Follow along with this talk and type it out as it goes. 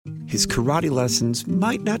his karate lessons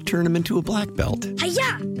might not turn him into a black belt.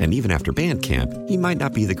 Hi-ya! And even after band camp, he might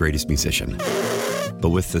not be the greatest musician.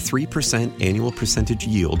 But with the 3% annual percentage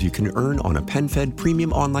yield you can earn on a PenFed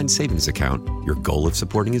premium online savings account, your goal of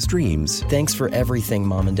supporting his dreams... Thanks for everything,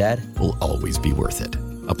 Mom and Dad. ...will always be worth it.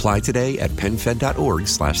 Apply today at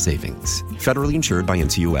PenFed.org/savings. Federally insured by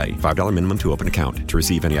NCUA. $5 minimum to open account. To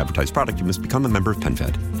receive any advertised product, you must become a member of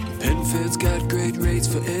PenFed. PenFed's got great rates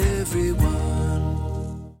for everyone.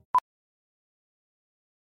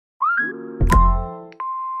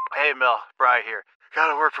 Hey, Mel. Bri here.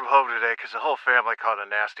 Gotta work from home today because the whole family caught a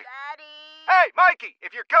nasty... Daddy! Hey, Mikey!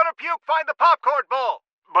 If you're gonna puke, find the popcorn bowl!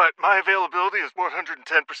 But my availability is 110%.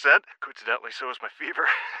 Coincidentally, so is my fever.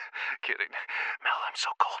 Kidding. Mel, I'm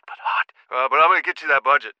so cold but hot. But I'm gonna get you that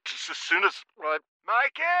budget just as soon as...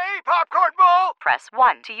 Mikey! Popcorn bowl! Press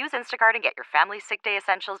 1 to use Instacart and get your family sick day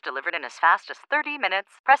essentials delivered in as fast as 30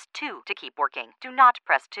 minutes. Press 2 to keep working. Do not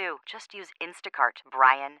press 2. Just use Instacart,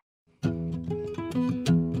 Brian.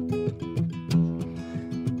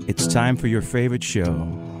 It's time for your favorite show.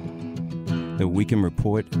 The Weekend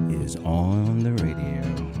Report is on the radio.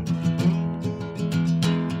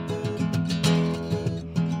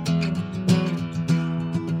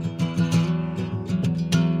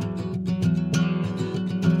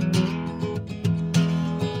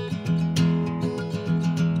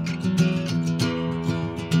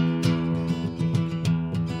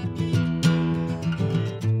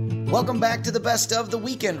 Welcome back to the Best of the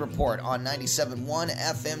Weekend Report on 97.1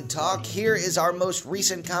 FM Talk. Here is our most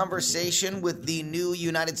recent conversation with the new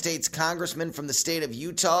United States Congressman from the state of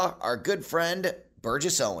Utah, our good friend,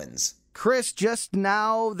 Burgess Owens. Chris, just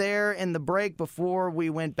now there in the break before we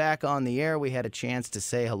went back on the air, we had a chance to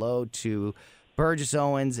say hello to Burgess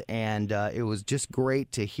Owens, and it was just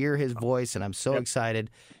great to hear his voice, and I'm so excited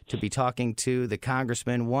to be talking to the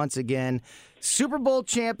congressman once again. Super Bowl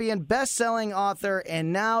champion, best-selling author,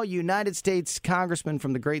 and now United States Congressman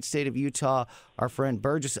from the great state of Utah. Our friend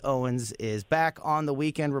Burgess Owens is back on the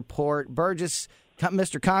Weekend Report. Burgess,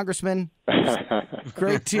 Mr. Congressman,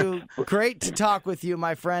 great to talk with you,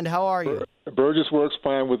 my friend. How are you? Burgess works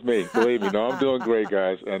fine with me. Believe me. No, I'm doing great,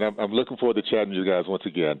 guys, and I'm looking forward to chatting with you guys once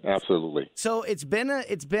again. Absolutely. So it's been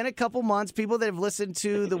a couple months. People that have listened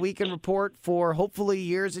to the Weekend Report for hopefully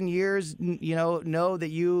years and years, know that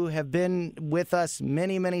you have been with us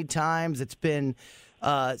many, many times. It's been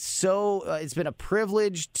it's been a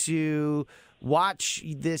privilege to watch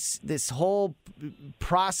this whole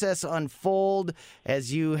process unfold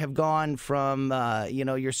as you have gone from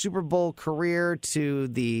your Super Bowl career to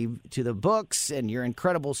the books and your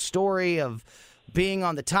incredible story of being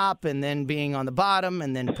on the top and then being on the bottom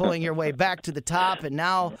and then pulling your way back to the top and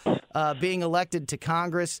now being elected to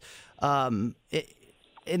Congress.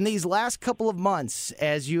 In these last couple of months,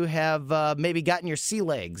 as you have maybe gotten your sea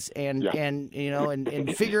legs and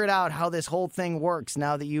figured out how this whole thing works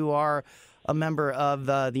now that you are a member of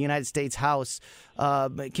the United States House.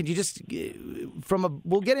 Can you just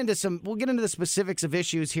we'll get into the specifics of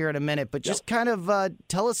issues here in a minute, but just kind of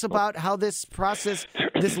tell us about how this process,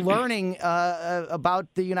 this learning about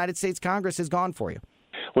the United States Congress has gone for you.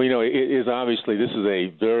 Well, it is obviously this is a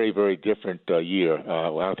very, very different year. I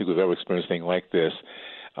don't think we've ever experienced anything like this.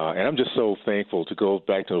 And I'm just so thankful, to go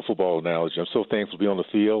back to the football analogy, I'm so thankful to be on the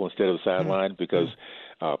field instead of the sideline because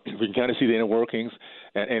we can kind of see the inner workings.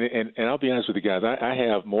 And I'll be honest with you guys, I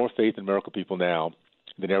have more faith in American people now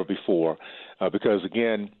than ever before because,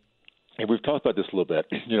 again, and we've talked about this a little bit,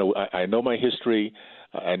 I know my history.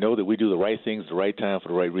 I know that we do the right things at the right time for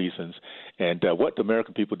the right reasons. And what the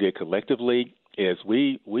American people did collectively is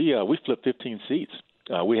we flipped 15 seats.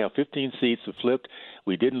 We have 15 seats that flipped.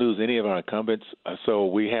 We didn't lose any of our incumbents, so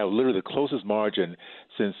we have literally the closest margin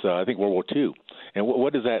since I think World War II. And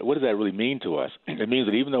what does that really mean to us? It means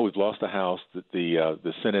that even though we've lost the House,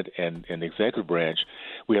 the Senate, and the executive branch,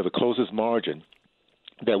 we have the closest margin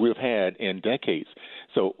that we've had in decades.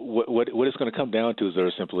 So what it's going to come down to is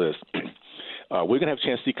very simple: we're going to have a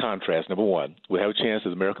chance to see contrast. Number one, we'll have a chance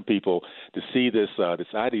as American people to see this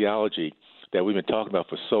ideology that we've been talking about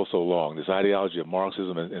for so long, this ideology of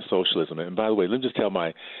Marxism and socialism. And by the way, let me just tell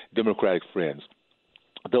my Democratic friends,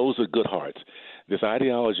 those are good hearts. This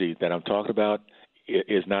ideology that I'm talking about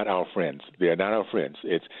is not our friends. They are not our friends.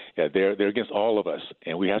 They're against all of us,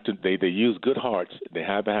 and we have to. They use good hearts. They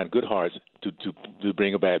hide behind good hearts to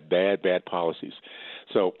bring about bad policies.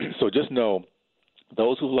 So just know,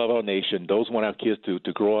 those who love our nation, those who want our kids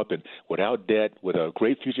to grow up and without debt, with a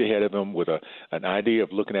great future ahead of them, with an idea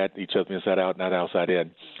of looking at each other inside out, not outside in.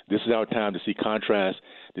 This is our time to see contrast,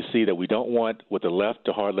 to see that we don't want what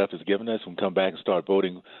the hard left has given us, and come back and start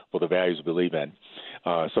voting for the values we believe in.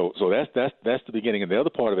 So that's the beginning. And the other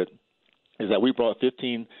part of it is that we brought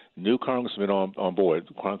 15 new congressmen on board,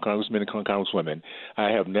 congressmen and congresswomen. I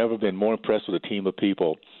have never been more impressed with a team of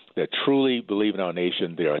people that truly believe in our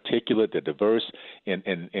nation. They're articulate, they're diverse, and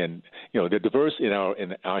they're diverse in our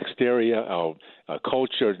exterior, our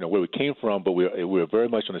culture, where we came from. But we're very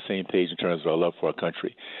much on the same page in terms of our love for our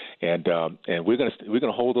country, and we're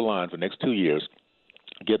gonna hold the line for the next 2 years.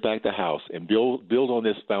 Get back the House and build on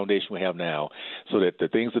this foundation we have now, so that the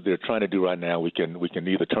things that they're trying to do right now, we can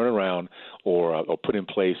either turn around or put in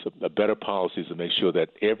place a better policies to make sure that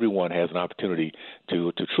everyone has an opportunity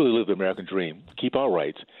to truly live the American dream, keep our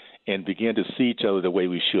rights, and begin to see each other the way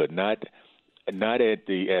we should, not at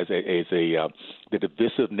the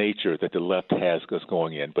divisive nature that the left has us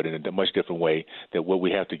going in, but in a much different way. That what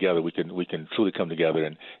we have together, we can truly come together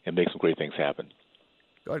and make some great things happen.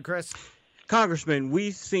 Go ahead, Chris. Congressman,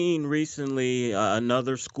 we've seen recently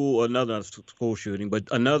another school shooting, but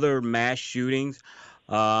another mass shootings.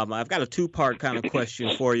 I've got a two-part kind of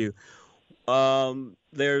question for you.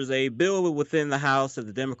 There's a bill within the House that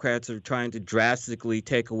the Democrats are trying to drastically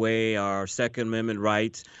take away our Second Amendment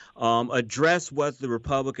rights. Address what the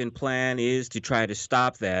Republican plan is to try to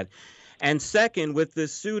stop that. And second, with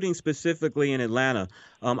this shooting specifically in Atlanta,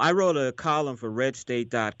 I wrote a column for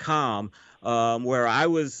redstate.com where I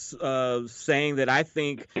was saying that I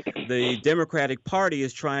think the Democratic Party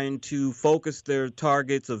is trying to focus their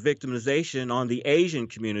targets of victimization on the Asian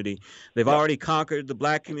community. They've already conquered the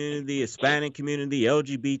Black community, Hispanic community,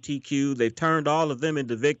 LGBTQ. They've turned all of them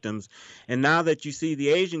into victims. And now that you see the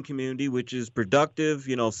Asian community, which is productive,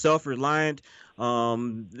 self-reliant,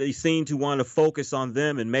 they seem to want to focus on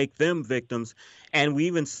them and make them victims. And we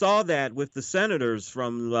even saw that with the senators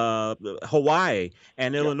from Hawaii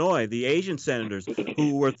and Illinois, the Asian senators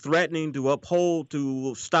who were threatening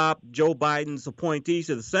to stop Joe Biden's appointees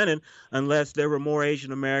to the Senate unless there were more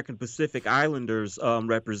Asian American Pacific Islanders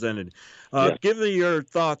represented. Give me your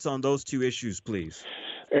thoughts on those two issues, please.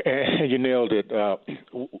 You nailed it.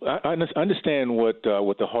 I understand what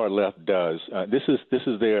the hard left does. This is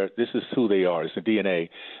who they are. It's the DNA.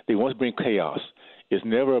 They want to bring chaos. It's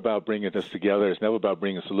never about bringing us together. It's never about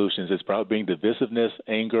bringing solutions. It's about bringing divisiveness,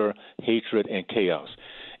 anger, hatred, and chaos.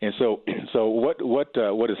 And so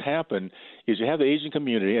what has happened is you have the Asian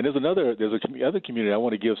community, and there's other community I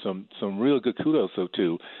want to give some real good kudos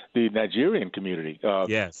to, the Nigerian community.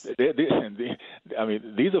 Yes. I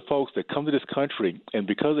mean, these are folks that come to this country, and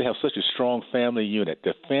because they have such a strong family unit,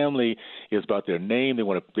 their family is about their name. They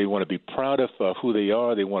want to be proud of who they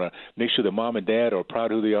are. They want to make sure their mom and dad are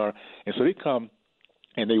proud of who they are, and so they come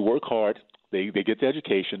and they work hard. They get the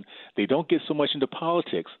education. They don't get so much into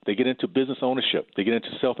politics. They get into business ownership. They get into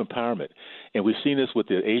self-empowerment. And we've seen this with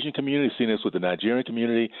the Asian community, we've seen this with the Nigerian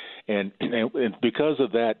community, and because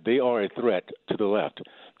of that, they are a threat to the left.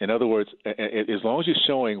 In other words, as long as you're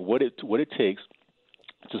showing what it takes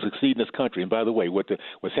to succeed in this country. And by the way, what's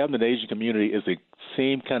happened in the Asian community is the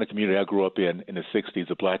same kind of community I grew up in the 60s,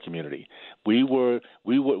 the Black community. We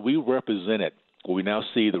represented what we now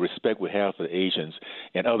see, the respect we have for the Asians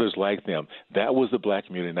and others like them. That was the Black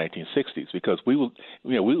community in the 1960s, because we were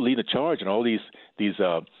leading the charge in all these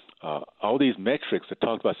metrics that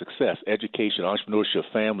talked about success, education,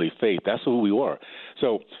 entrepreneurship, family, faith. That's who we were.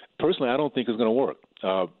 So personally, I don't think it's going to work.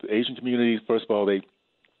 Asian communities, first of all, they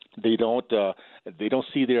don't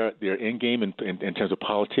see their end game in terms of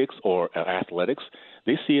politics or athletics.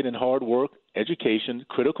 They see it in hard work, education,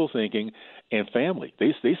 critical thinking, and family. They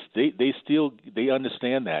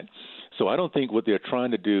understand that. So I don't think what they're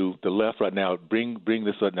trying to do, the left right now, bring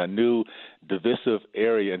this a new divisive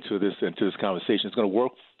area into this conversation, is going to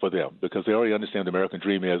work for them, because they already understand what the American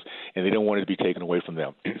dream is, and they don't want it to be taken away from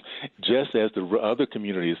them. Just as the other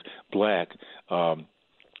communities, Black,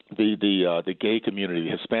 the gay community,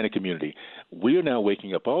 the Hispanic community, we are now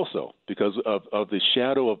waking up also because of the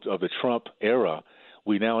shadow of the Trump era.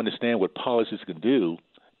 We now understand what policies can do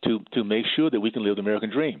to make sure that we can live the American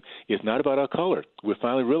dream. It's not about our color. We're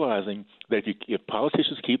finally realizing that if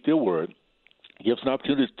politicians keep their word, give us an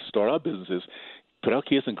opportunity to start our businesses, put our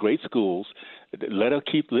kids in great schools, let us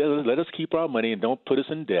keep our money and don't put us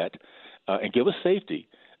in debt, and give us safety,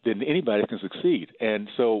 then anybody can succeed. And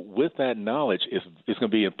so with that knowledge, it's going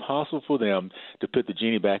to be impossible for them to put the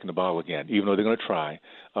genie back in the bottle again, even though they're going to try.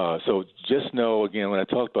 So just know, again, when I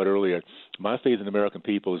talked about earlier, my faith in the American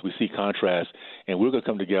people is we see contrast, and we're going to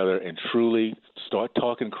come together and truly start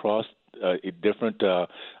talking across different.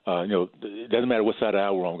 It doesn't matter what side of the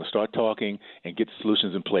aisle we're on. We're going to start talking and get the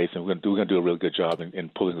solutions in place, and we're going to do a really good job in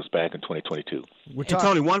pulling us back in 2022.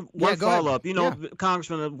 Tony, one follow-up. Ahead.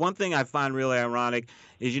 Congressman, one thing I find really ironic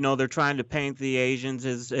is, they're trying to paint the Asians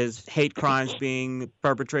as hate crimes being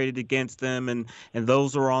perpetrated against them, and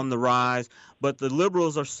those are on the rise. But the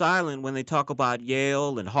liberals are silent when they talk about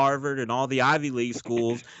Yale and Harvard and all the Ivy League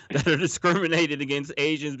schools that are discriminated against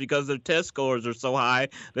Asians because their test scores are so high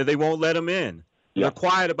that they won't let them in. Yeah. They're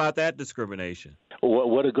quiet about that discrimination.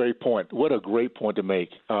 What a great point. What a great point to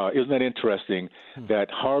make. Isn't that interesting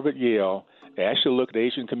that Harvard, Yale actually look at the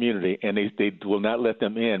Asian community and they will not let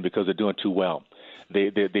them in because they're doing too well.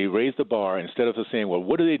 They raise the bar instead of saying, well,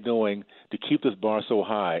 what are they doing to keep this bar so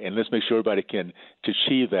high? And let's make sure everybody can to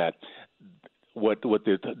achieve that. What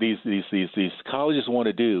these colleges want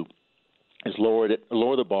to do is lower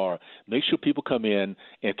the bar, make sure people come in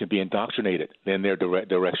and can be indoctrinated in their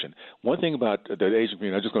direction. One thing about the Asian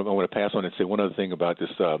community, I want to pass on and say one other thing about this,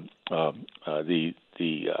 the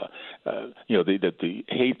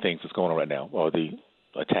hate things that's going on right now, or the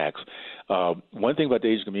attacks. One thing about the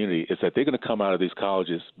Asian community is that they're going to come out of these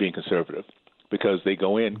colleges being conservative, because they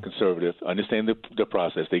go in conservative, understand the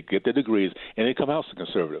process, they get their degrees, and they come out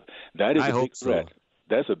conservative. That is a big threat. So.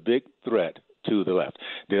 That's a big threat to the left.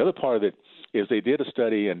 The other part of it is they did a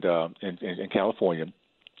study in California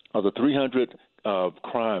of the 300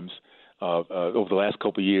 crimes over the last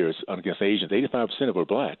couple of years against Asians. 85% of were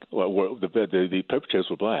black. The perpetrators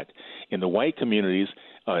were black. In the white communities,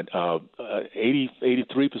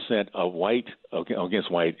 83% of white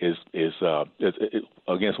against white is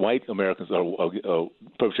against white Americans are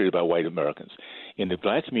perpetrated by white Americans. In the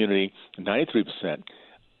black community, 93%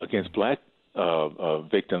 against black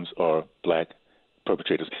victims are black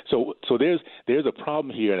perpetrators. So there's a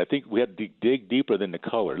problem here, and I think we have to dig deeper than the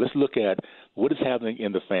color. Let's look at what is happening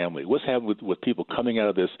in the family. What's happening with people coming out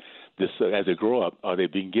of this as they grow up? Are they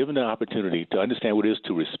being given an opportunity to understand what it is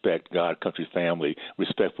to respect God, country, family,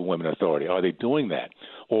 respect for women, authority? Are they doing that,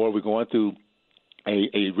 or are we going through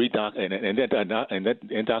that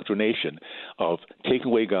indoctrination of taking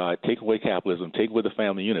away God, taking away capitalism, taking away the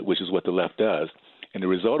family unit, which is what the left does? And the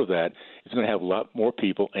result of that is going to have a lot more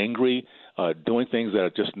people angry, doing things that are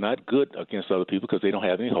just not good against other people because they don't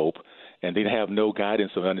have any hope, and they have no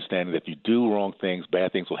guidance of understanding that if you do wrong things,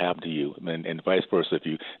 bad things will happen to you, and vice versa. If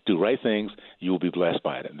you do right things, you will be blessed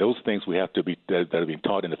by it. And those things we have to be that are being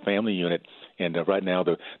taught in the family unit. And right now,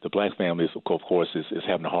 the black families, of course, is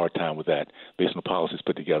having a hard time with that based on the policies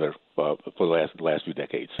put together for the last few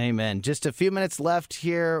decades. Amen. Just a few minutes left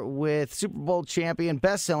here with Super Bowl champion,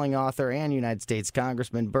 best-selling author, and United States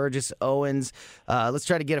Congressman Burgess Owens. Let's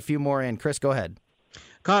try to get a few more in. Chris, go ahead.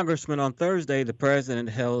 Congressman, on Thursday, the president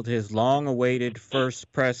held his long-awaited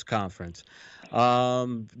first press conference.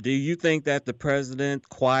 Do you think that the president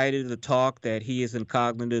quieted the talk that he is in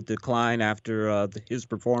cognitive decline after his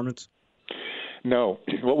performance? No.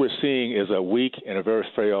 What we're seeing is a weak and a very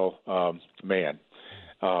frail man.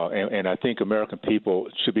 And I think American people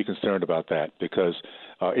should be concerned about that, because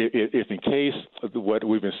if in case of what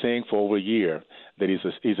we've been saying for over a year, that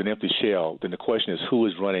he's an empty shell, then the question is, who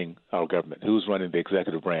is running our government? Who's running the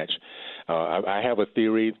executive branch? I have a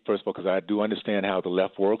theory, first of all, because I do understand how the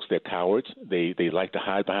left works. They're cowards. They like to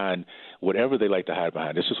hide behind whatever they like to hide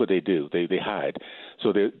behind. It's just what they do. They hide.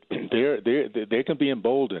 So they can be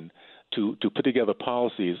emboldened to put together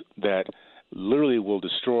policies that literally will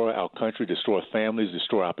destroy our country, destroy families,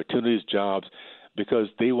 destroy opportunities, jobs, because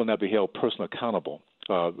they will not be held personally accountable.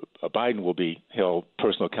 Biden will be held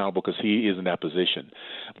personally accountable because he is in that position.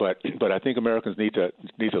 But I think Americans need to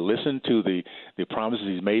listen to the promises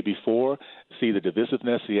he's made before, see the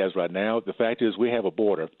divisiveness he has right now. The fact is, we have a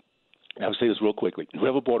border. I'll say this real quickly. We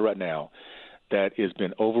have a border right now that has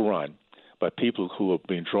been overrun by people who are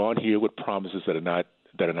being drawn here with promises that are not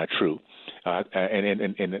true.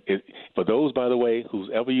 For those, by the way, who's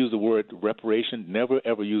ever used the word reparation, never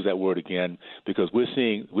ever use that word again, because we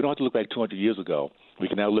don't have to look back 200 years ago. We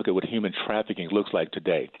can now look at what human trafficking looks like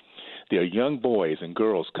today. There are young boys and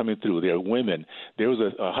girls coming through. There are women. There was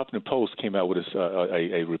a Huffington Post came out with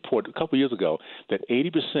a report a couple years ago that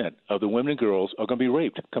 80% of the women and girls are going to be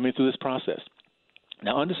raped coming through this process.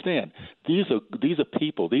 Now, understand, these are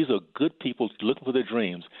people. These are good people looking for their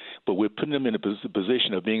dreams, but we're putting them in a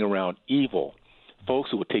position of being around evil folks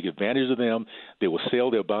who will take advantage of them. They will sell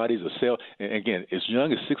their bodies, and again, as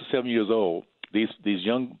young as 6 or 7 years old, these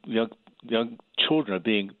young children are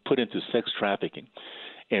being put into sex trafficking.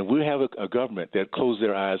 And we have a government that closed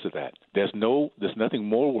their eyes to that. There's nothing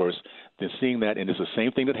more worse than seeing that, and it's the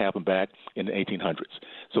same thing that happened back in the 1800s.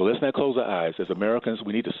 So let's not close our eyes. As Americans,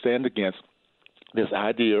 we need to stand against this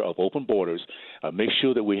idea of open borders, make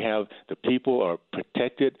sure that we have the people are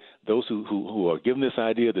protected, those who are given this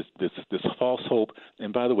idea, this false hope.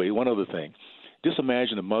 And by the way, one other thing. Just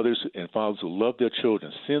imagine the mothers and fathers who love their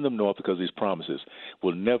children, send them north because of these promises,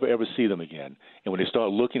 will never, ever see them again. And when they start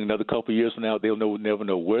looking another couple of years from now, they'll never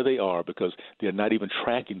know where they are because they're not even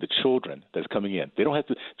tracking the children that's coming in. They don't have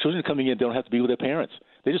to. Children coming in, they don't have to be with their parents.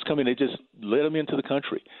 They just come in. They just let them into the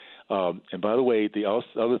country. And by the way, the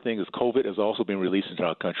other thing is COVID has also been released into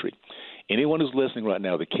our country. Anyone who's listening right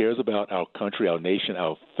now that cares about our country, our nation,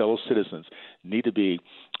 our fellow citizens need to be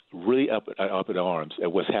really up in arms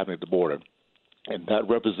at what's happening at the border. And that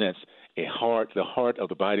represents the heart of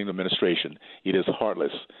the Biden administration. It is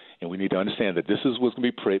heartless. And we need to understand that this is what's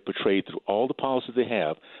going to be portrayed through all the policies they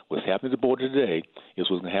have. What's happening at the border today is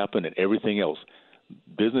what's going to happen in everything else.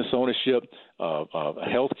 Business ownership,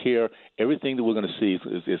 health care, everything that we're going to see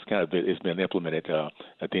is been implemented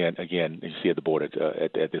again, you see at the border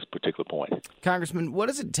at this particular point. Congressman, what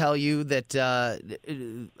does it tell you that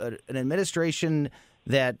an administration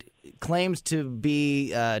that claims to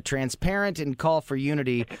be transparent and call for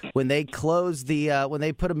unity when they when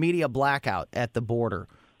they put a media blackout at the border?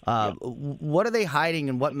 What are they hiding,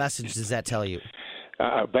 and what message does that tell you?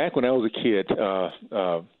 Back when I was a kid,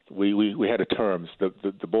 we had a term,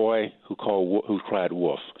 the boy who cried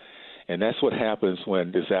wolf, and that's what happens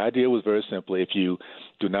when this idea was very simply: if you're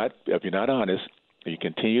not honest, and you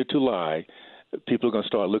continue to lie, people are going to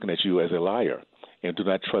start looking at you as a liar and do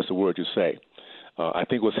not trust a word you say. I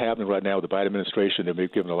think what's happening right now with the Biden administration,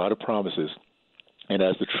 they've given a lot of promises, and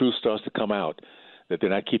as the truth starts to come out, that they're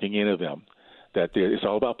not keeping any of them, that it's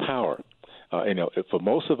all about power. For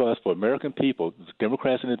most of us, for American people,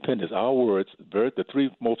 Democrats and Independents, our words, the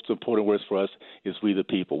three most important words for us is we the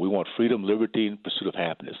people. We want freedom, liberty, and pursuit of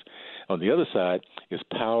happiness. On the other side is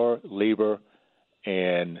power, labor,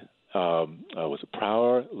 and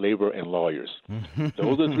power, labor, and lawyers.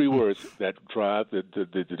 Those are the three words that drive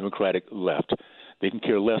the Democratic left. They can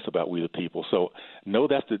care less about we the people. So, no,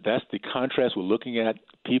 that's the contrast we're looking at.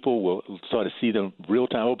 People will start to see them real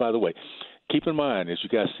time. Oh, by the way, keep in mind as you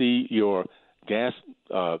guys see your gas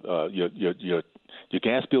your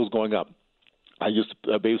gas bills going up. I used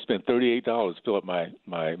to be able to spend $38 to fill up my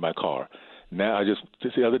car. Now just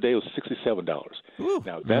the other day it was $67.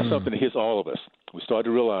 Now that's something that hits all of us. We start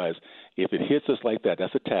to realize if it hits us like that,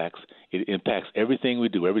 that's a tax. It impacts everything we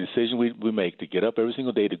do, every decision we make to get up every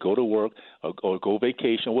single day to go to work or go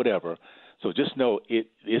vacation or whatever. So just know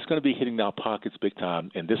it's going to be hitting our pockets big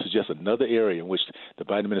time, and this is just another area in which the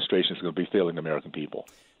Biden administration is going to be failing the American people.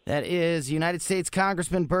 That is United States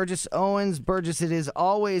Congressman Burgess Owens. Burgess, it is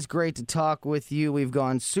always great to talk with you. We've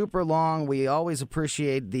gone super long. We always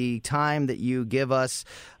appreciate the time that you give us.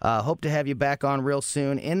 Hope to have you back on real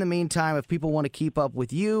soon. In the meantime, if people want to keep up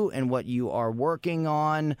with you and what you are working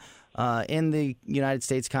on in the United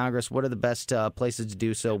States Congress, what are the best places to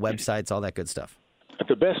do so, websites, all that good stuff?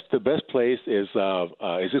 The best place is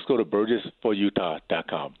just go to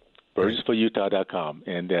burgessforutah.com. BurgessForUtah.com,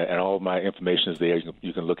 and all of my information is there.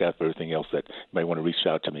 You can look out for everything else that you might want to reach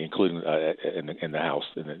out to me, including in the House,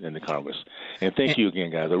 in the Congress. And thank you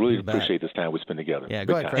again, guys. I really appreciate this time we spend together. Yeah,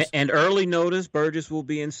 go ahead, Chris. And early notice, Burgess will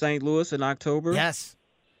be in St. Louis in October. Yes.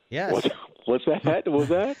 What's that? What was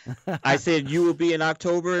that? I said you will be in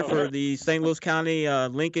October for the St. Louis County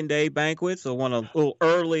Lincoln Day banquet. So want a little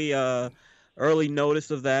early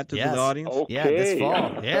notice of that to the audience. Okay. Yeah, this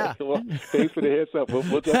fall. Yeah. Well, thanks for the heads up.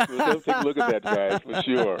 We'll take a look at that, guys, for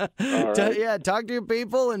sure. All right. Talk to your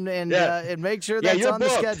people and make sure that's on the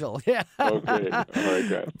schedule. Yeah. Okay. All right,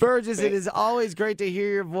 guys. Burgess, it is always great to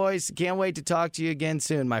hear your voice. Can't wait to talk to you again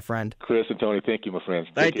soon, my friend. Chris and Tony, thank you, my friends.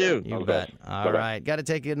 Thank you. You bet. All right. Got to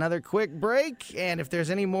take another quick break, and if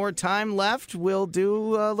there's any more time left, we'll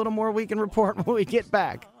do a little more Weekend Report when we get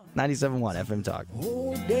back. 97.1 FM Talk.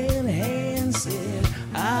 Holding hands, said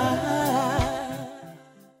I.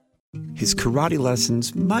 His karate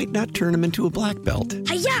lessons might not turn him into a black belt.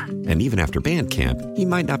 Hi-ya! And even after band camp, he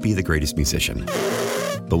might not be the greatest musician.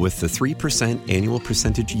 But with the 3% annual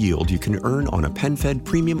percentage yield you can earn on a PenFed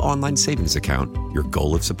premium online savings account, your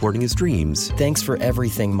goal of supporting his dreams... Thanks for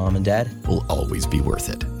everything, Mom and Dad. ...will always be worth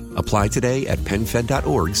it. Apply today at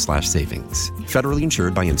PenFed.org/savings. Federally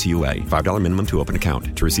insured by NCUA. $5 minimum to open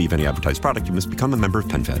account. To receive any advertised product, you must become a member of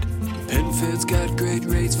PenFed. PenFed's got great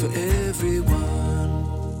rates for everyone.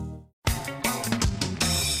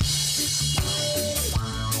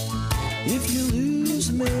 If you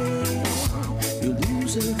lose me, you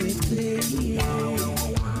lose everything.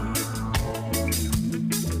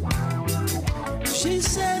 She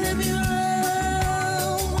said if you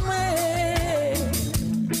love me,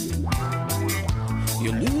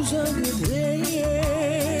 you lose everything.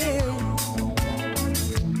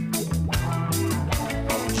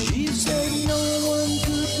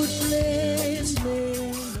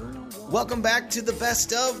 Welcome back to the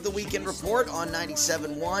Best of the Weekend Report on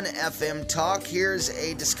 97.1 FM Talk. Here's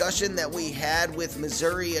a discussion that we had with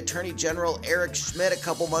Missouri Attorney General Eric Schmitt a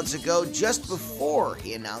couple months ago, just before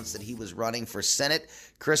he announced that he was running for Senate.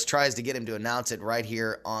 Chris tries to get him to announce it right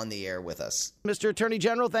here on the air with us. Mr. Attorney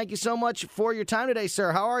General, thank you so much for your time today,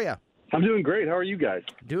 sir. How are you? I'm doing great. How are you guys?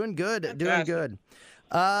 Doing good. Doing good.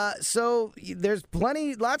 So there's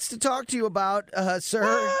lots to talk to you about,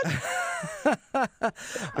 sir.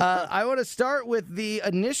 I want to start with the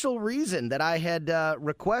initial reason that I had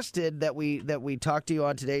requested that we talk to you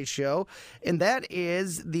on today's show, and that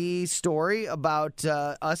is the story about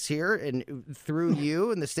us here and through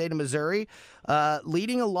you in the state of Missouri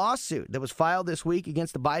leading a lawsuit that was filed this week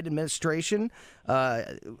against the Biden administration.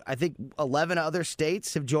 I think 11 other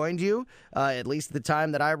states have joined you, at least at the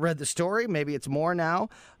time that I read the story. Maybe it's more now.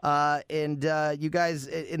 And you guys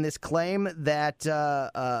in this claim that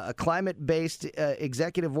a climate-based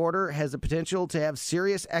executive order has the potential to have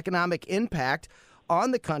serious economic impact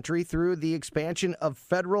on the country through the expansion of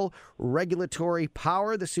federal regulatory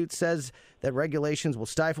power. The suit says that regulations will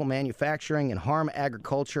stifle manufacturing and harm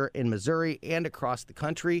agriculture in Missouri and across the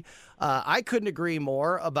country. I couldn't agree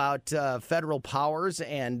more about federal powers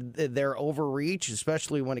and their overreach,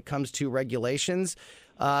 especially when it comes to regulations.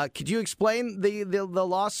 Could you explain the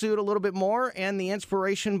lawsuit a little bit more and the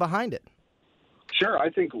inspiration behind it? Sure. I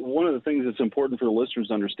think one of the things that's important for the listeners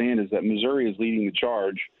to understand is that Missouri is leading the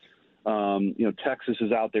charge. Texas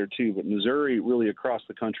is out there too, but Missouri, really across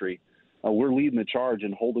the country, we're leading the charge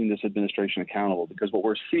in holding this administration accountable, because what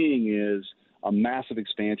we're seeing is a massive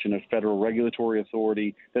expansion of federal regulatory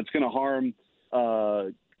authority that's going to harm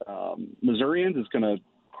Missourians. It's going to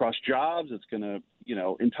crush jobs. It's going to,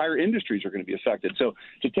 entire industries are going to be affected. So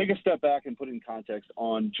to take a step back and put it in context,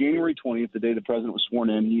 on January 20th, the day the president was sworn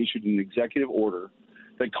in, he issued an executive order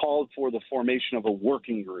that called for the formation of a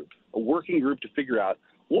working group to figure out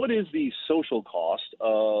what is the social cost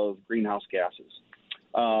of greenhouse gases.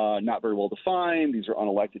 Not very well defined. These are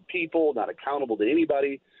unelected people, not accountable to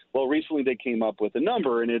anybody. Well, recently they came up with a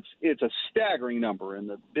number, and it's a staggering number in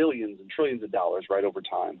the billions and trillions of dollars right over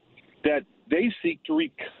time, that they seek to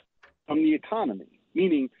recoup from the economy,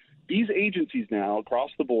 meaning these agencies now across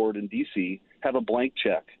the board in D.C. have a blank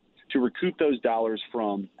check to recoup those dollars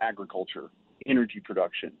from agriculture, energy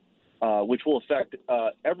production, which will affect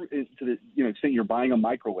to the extent you're buying a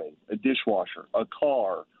microwave, a dishwasher, a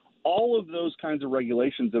car, all of those kinds of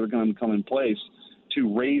regulations that are going to come in place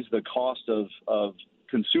to raise the cost of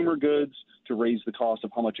consumer goods, to raise the cost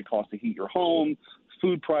of how much it costs to heat your home,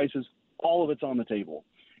 food prices, all of it's on the table.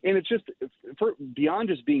 And it's just, beyond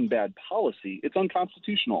just being bad policy, it's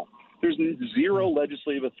unconstitutional. There's zero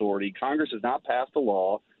legislative authority. Congress has not passed a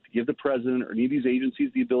law to give the president or any of these agencies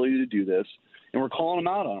the ability to do this. And we're calling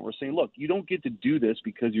them out on it. We're saying, look, you don't get to do this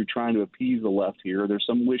because you're trying to appease the left here. There's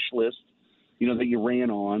some wish list, that you ran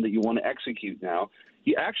on that you want to execute now.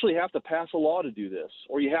 You actually have to pass a law to do this,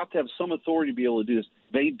 or you have to have some authority to be able to do this.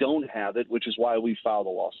 They don't have it, which is why we filed a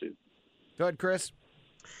lawsuit. Go ahead, Chris.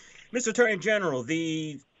 Mr. Attorney General,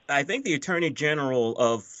 I think the Attorney General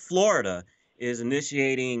of Florida is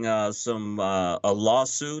initiating a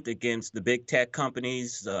lawsuit against the big tech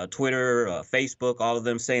companies, Twitter, Facebook, all of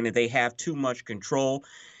them, saying that they have too much control.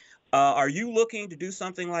 Are you looking to do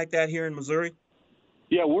something like that here in Missouri?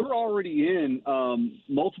 Yeah, we're already in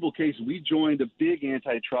multiple cases. We joined a big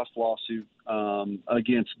antitrust lawsuit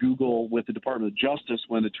against Google with the Department of Justice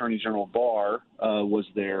when Attorney General Barr was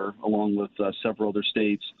there, along with several other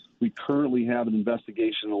states. We currently have an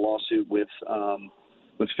investigation, a lawsuit with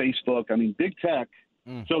Facebook. I mean, big tech.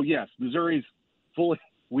 So yes, Missouri's fully.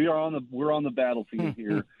 We're on the battlefield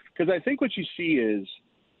here, because I think what you see is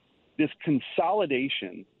this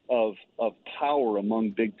consolidation of power among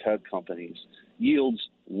big tech companies yields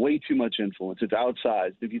way too much influence. It's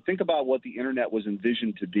outsized. If you think about what the internet was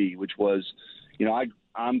envisioned to be, which was,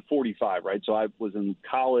 I'm 45, right? So I was in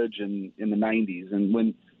college in the 90s, and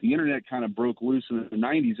when the internet kind of broke loose in the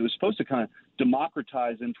 90s, it was supposed to kind of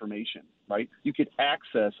democratize information, right? You could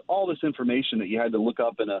access all this information that you had to look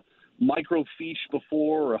up in a microfiche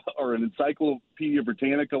before or an Encyclopedia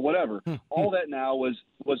Britannica, whatever. All that now was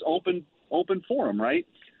open forum, right?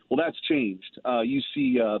 Well, that's changed. You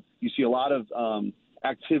see a lot of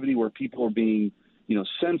activity where people are being,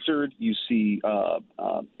 censored. You see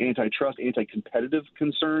antitrust, anti-competitive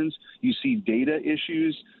concerns. You see data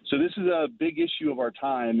issues. So this is a big issue of our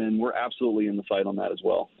time, and we're absolutely in the fight on that as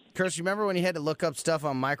well. Chris, you remember when you had to look up stuff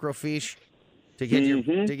on microfiche to get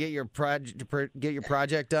your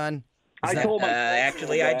project done? I told my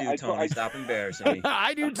actually, I do, Tony. Stop embarrassing me.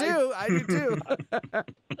 I do too.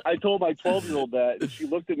 I told my 12-year-old that, and she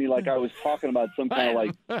looked at me like I was talking about some kind of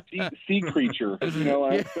like sea creature,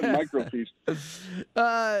 microfiche.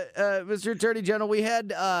 Mr. Attorney General, we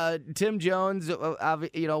had Tim Jones,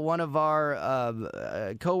 one of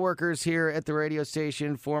our co-workers here at the radio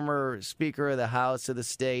station, former Speaker of the House of the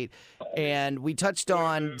state, and we touched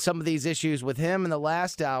on some of these issues with him in the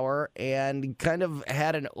last hour and kind of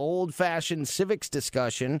had an old-fashioned civics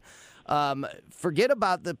discussion. Forget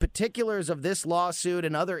about the particulars of this lawsuit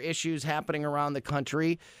and other issues happening around the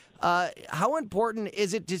country. How important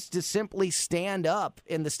is it just to simply stand up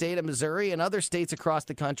in the state of Missouri and other states across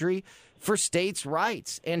the country for states'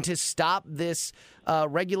 rights and to stop this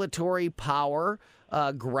regulatory power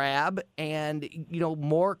grab and,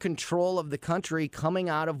 more control of the country coming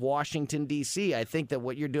out of Washington, D.C.? I think that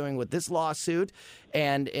what you're doing with this lawsuit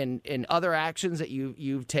and in other actions that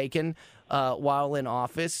you've taken while in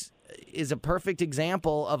office is a perfect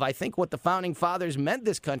example of, I think, what the Founding Fathers meant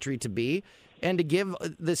this country to be, and to give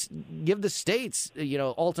the states,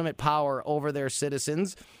 ultimate power over their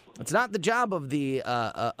citizens. It's not the job of the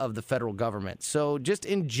federal government. So, just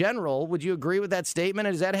in general, would you agree with that statement?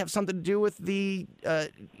 And does that have something to do with the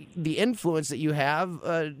influence that you have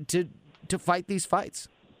to fight these fights?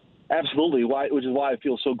 Absolutely. Which is why I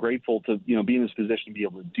feel so grateful to be in this position to be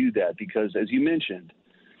able to do that. Because, as you mentioned,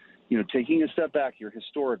 taking a step back here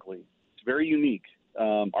historically, it's very unique.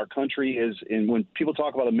 Our country is, and when people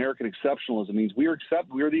talk about American exceptionalism, it means we are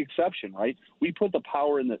the exception, right? We put the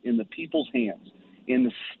power in the people's hands. And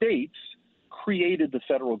the states created the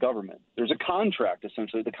federal government. There's a contract,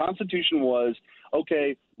 essentially. The Constitution was,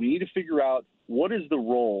 okay, we need to figure out what is the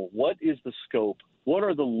role, what is the scope, what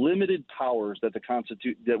are the limited powers that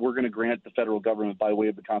that we're going to grant the federal government by way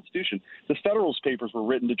of the Constitution. The Federalist Papers were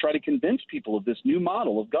written to try to convince people of this new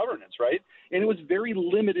model of governance, right? And it was very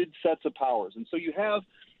limited sets of powers. And so you have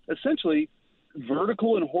essentially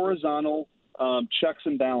vertical and horizontal checks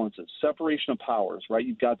and balances, separation of powers, right?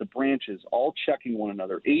 You've got the branches all checking one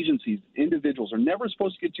another. Agencies, individuals are never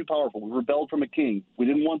supposed to get too powerful. We rebelled from a king. We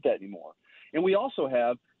didn't want that anymore. And we also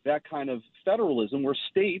have that kind of federalism where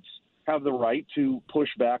states have the right to push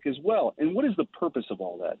back as well. And what is the purpose of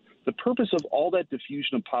all that? The purpose of all that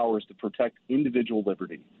diffusion of power is to protect individual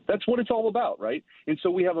liberty. That's what it's all about, right? And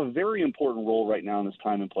so we have a very important role right now in this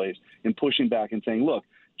time and place in pushing back and saying, look,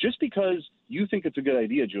 just because you think it's a good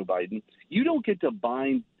idea, Joe Biden, you don't get to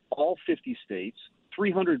bind all 50 states,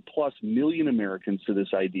 300+ million Americans to this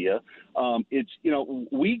idea.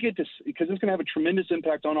 We get to, because it's going to have a tremendous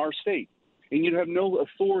impact on our state, and you have no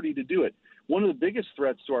authority to do it. One of the biggest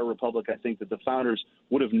threats to our republic, I think, that the founders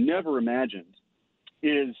would have never imagined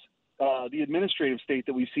is the administrative state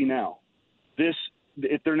that we see now.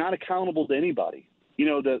 If they're not accountable to anybody,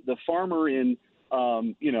 the farmer in,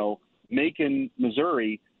 Macon,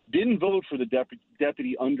 Missouri, didn't vote for the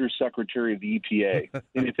deputy undersecretary of the EPA,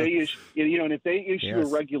 and if they issue a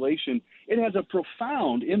regulation, it has a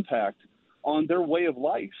profound impact on their way of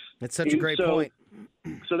life. That's such a great point.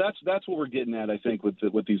 So that's what we're getting at, I think, with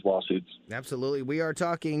these lawsuits. Absolutely. We are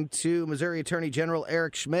talking to Missouri Attorney General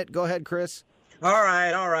Eric Schmitt. Go ahead, Chris. All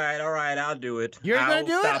right. I'll do it. You're going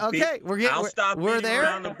to do it? Okay. We're there.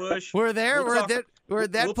 Around the bush. We're there. We're at that point.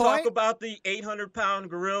 We'll talk about the 800-pound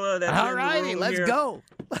gorilla that's all in righty, the room let's here. Go.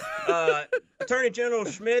 Attorney General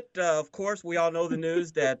Schmitt, of course, we all know the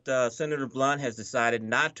news that Senator Blunt has decided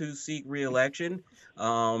not to seek re-election.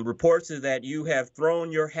 Reports that you have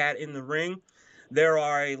thrown your hat in the ring. There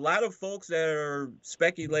are a lot of folks that are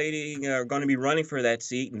speculating are going to be running for that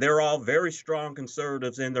seat, and they're all very strong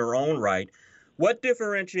conservatives in their own right. What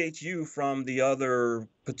differentiates you from the other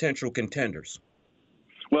potential contenders?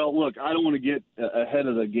 Well, look, I don't want to get ahead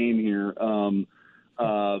of the game here.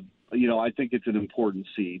 I think it's an important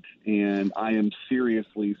seat, and I am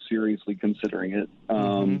seriously considering it.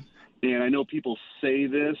 And I know people say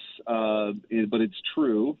this, but it's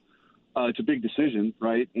true. It's a big decision,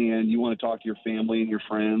 right? And you want to talk to your family and your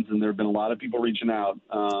friends, and there have been a lot of people reaching out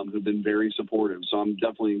who've been very supportive. So I'm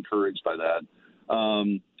definitely encouraged by that.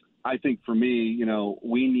 I think for me,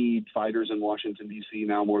 we need fighters in Washington, D.C.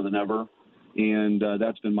 now more than ever. And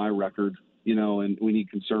that's been my record, and we need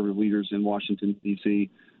conservative leaders in Washington, D.C.,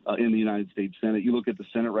 in the United States Senate. You look at the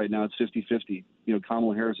Senate right now, it's 50-50.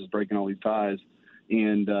 Kamala Harris is breaking all these ties,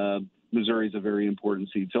 and Missouri is a very important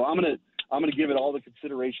seat. So I'm going to give it all the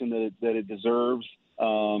consideration that it deserves,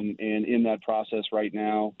 and in that process right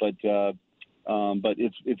now. But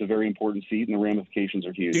it's a very important seat, and the ramifications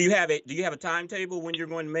are huge. Do you have a timetable when you're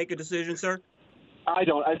going to make a decision, sir? I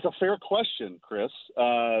don't. It's a fair question, Chris.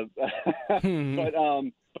 But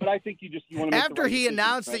But I think you want to make after he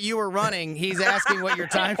announced that you were running, he's asking what your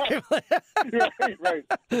timetable is. Right.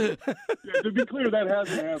 Yeah, to be clear, that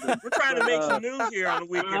hasn't happened. We're trying to make some news here on the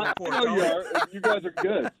Weekend Report. I know you are. You guys are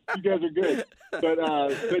good.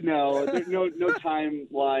 But no, there's no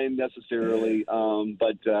timeline necessarily.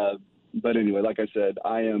 But anyway, like I said,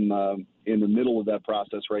 I am in the middle of that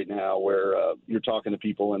process right now where you're talking to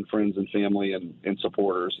people and friends and family and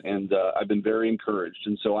supporters, and I've been very encouraged.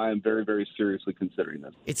 And so I am very, very seriously considering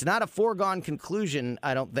this. It's not a foregone conclusion,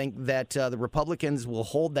 I don't think, that the Republicans will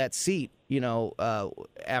hold that seat,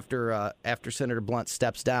 after Senator Blunt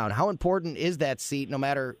steps down. How important is that seat, no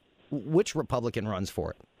matter which Republican runs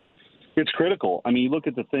for it? It's critical. I mean, you look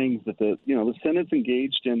at the things that the Senate's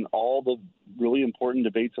engaged in all the really important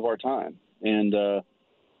debates of our time. And,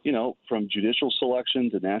 from judicial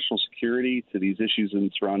selection to national security to these issues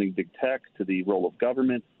surrounding big tech to the role of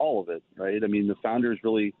government, all of it, right? I mean, the founders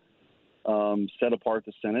really set apart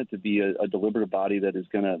the Senate to be a deliberative body that is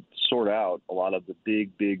going to sort out a lot of the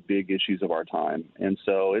big issues of our time. And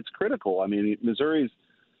so it's critical. I mean, Missouri's,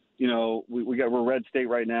 we're a red state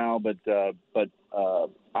right now, but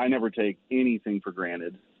I never take anything for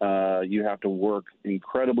granted. You have to work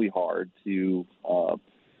incredibly hard to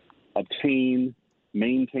obtain,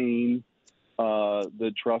 maintain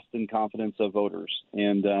the trust and confidence of voters.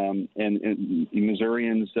 And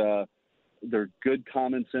Missourians, they're good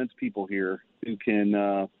common sense people here who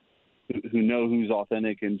can who know who's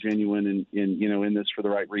authentic and genuine and in this for the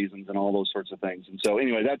right reasons and all those sorts of things. And so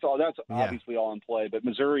anyway, that's obviously all in play. But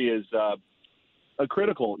Missouri is a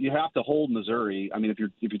critical. You have to hold Missouri. I mean, if you're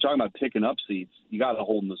talking about picking up seats, you got to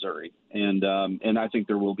hold Missouri, and I think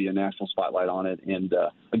there will be a national spotlight on it. And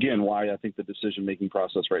again, why I think the decision-making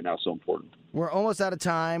process right now is so important. We're almost out of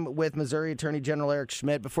time with Missouri Attorney General Eric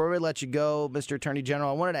Schmitt. Before we let you go, Mr. Attorney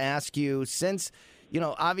General, I wanted to ask you, since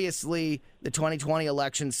obviously the 2020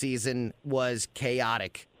 election season was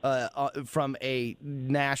chaotic from a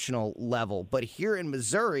national level. But here in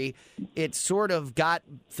Missouri, it sort of got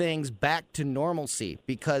things back to normalcy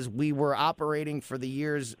because we were operating for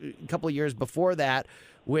a couple of years before that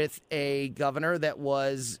with a governor that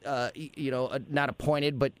was, not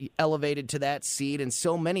appointed but elevated to that seat, and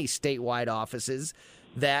so many statewide offices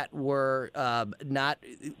that were not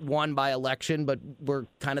won by election but were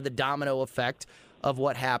kind of the domino effect of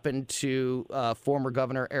what happened to former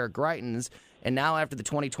Governor Eric Greitens. And now after the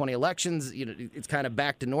 2020 elections, it's kind of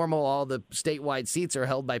back to normal. All the statewide seats are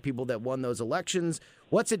held by people that won those elections.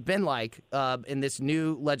 What's it been like in this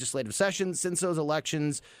new legislative session since those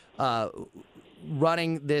elections,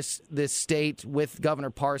 running this state with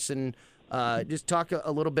Governor Parson? Just talk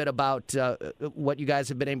a little bit about what you guys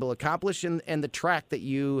have been able to accomplish and the track that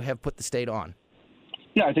you have put the state on.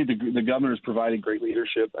 Yeah, I think the governor's provided great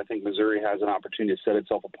leadership. I think Missouri has an opportunity to set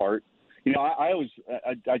itself apart.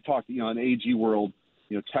 I talk, in the AG world,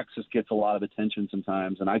 Texas gets a lot of attention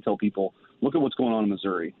sometimes, and I tell people, look at what's going on in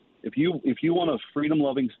Missouri. If you want a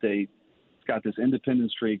freedom-loving state, it's got this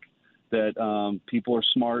independent streak that people are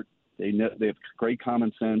smart. They have great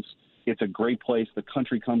common sense. It's a great place. The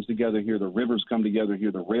country comes together here. The rivers come together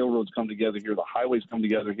here. The railroads come together here. The highways come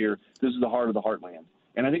together here. This is the heart of the heartland.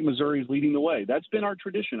 And I think Missouri is leading the way. That's been our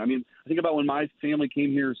tradition. I mean, I think about when my family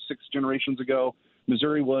came here 6 generations ago,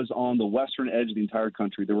 Missouri was on the western edge of the entire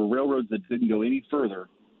country. There were railroads that didn't go any further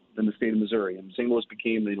than the state of Missouri. And St. Louis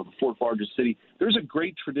became the fourth largest city. There's a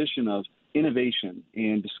great tradition of innovation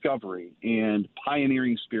and discovery and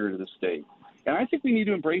pioneering spirit of the state. And I think we need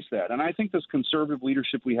to embrace that. And I think this conservative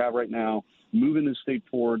leadership we have right now, moving the state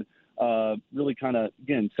forward, really kind of,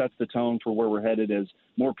 again, sets the tone for where we're headed as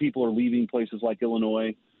more people are leaving places like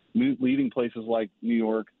Illinois, leaving places like New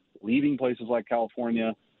York, leaving places like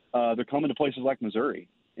California. They're coming to places like Missouri.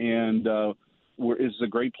 And it's a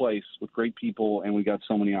great place with great people, and we got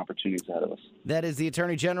so many opportunities ahead of us. That is the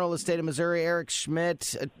Attorney General of the state of Missouri, Eric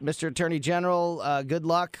Schmitt. Mr. Attorney General, good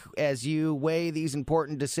luck as you weigh these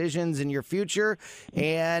important decisions in your future.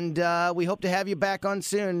 And we hope to have you back on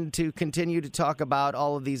soon to continue to talk about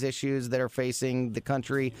all of these issues that are facing the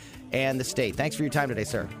country and the state. Thanks for your time today,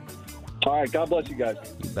 sir. All right. God bless you guys.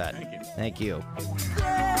 You bet. Thank you.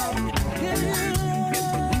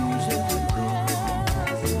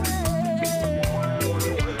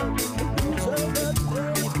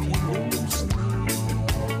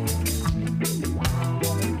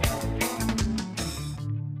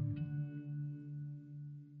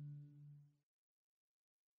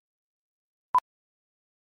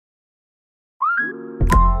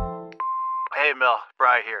 Hey, Mel,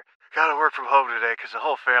 Bri here. Gotta work from home today because the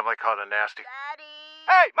whole family caught a nasty... Daddy!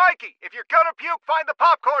 Hey, Mikey, if you're gonna puke, find the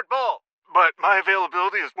popcorn bowl! but my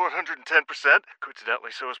availability is 110%.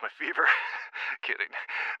 Coincidentally, so is my fever. Kidding.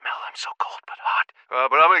 Mel, I'm so cold but hot.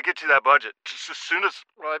 But I'm going to get you that budget just as soon as...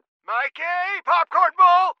 Mikey, popcorn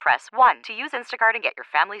bowl! Press 1 to use Instacart and get your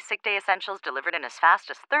family sick day essentials delivered in as fast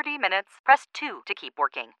as 30 minutes. Press 2 to keep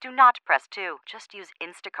working. Do not press 2. Just use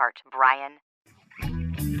Instacart, Brian.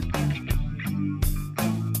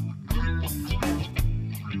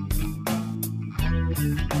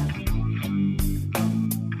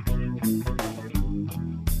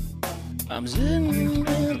 I'm sitting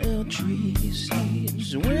in a tree,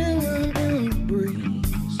 swinging in the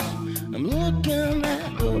breeze. I'm looking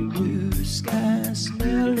at the blue sky,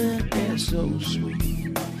 smelling it so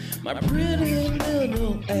sweet. My pretty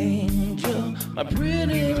little angel, my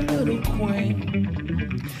pretty little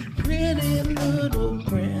queen, pretty little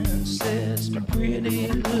princess, my pretty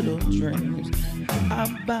little dreams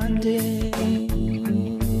about days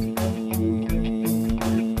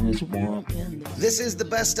warm in the... This is the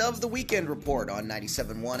Best of the Weekend Report on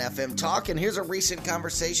 97.1 FM Talk, and here's a recent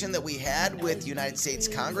conversation that we had with United States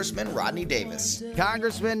Congressman Rodney Davis.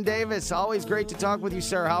 Congressman Davis, always great to talk with you,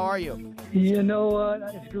 sir. How are you? You know what?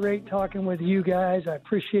 It's great talking with you guys. I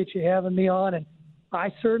appreciate you having me on, and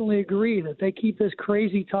I certainly agree that they keep this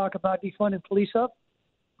crazy talk about defunding police up.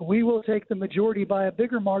 We will take the majority by a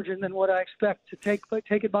bigger margin than what I expect to take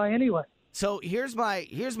it by anyway. So here's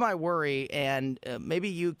my worry, and maybe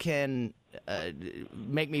you can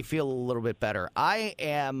make me feel a little bit better. I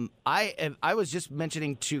was just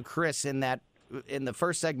mentioning to Chris in the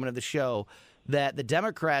first segment of the show that the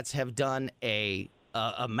Democrats have done a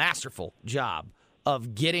masterful job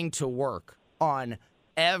of getting to work on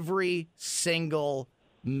every single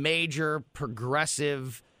major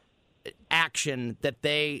progressive action that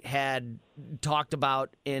they had talked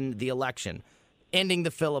about in the election. Ending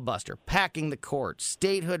the filibuster, packing the courts,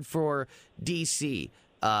 statehood for D.C.,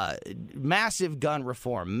 massive gun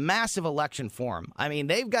reform, massive election reform. I mean,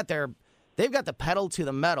 they've got the pedal to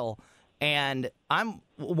the metal, and I'm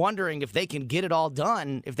wondering if they can get it all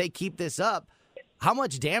done. If they keep this up, how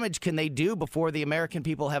much damage can they do before the American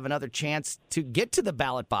people have another chance to get to the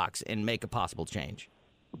ballot box and make a possible change?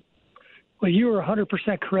 Well, you are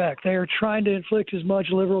 100% correct. They are trying to inflict as much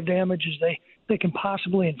liberal damage as they can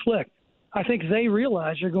possibly inflict. I think they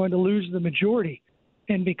realize they're going to lose the majority.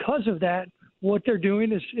 And because of that, what they're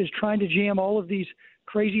doing is trying to jam all of these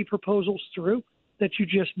crazy proposals through that you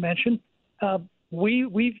just mentioned. We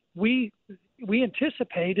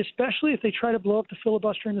anticipate, especially if they try to blow up the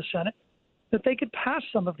filibuster in the Senate, that they could pass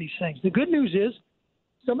some of these things. The good news is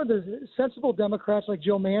some of the sensible Democrats like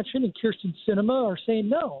Joe Manchin and Kyrsten Sinema are saying,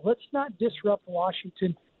 no, let's not disrupt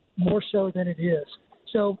Washington more so than it is.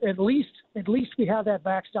 So at least we have that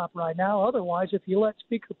backstop right now. Otherwise, if you let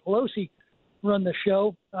Speaker Pelosi run the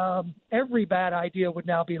show, every bad idea would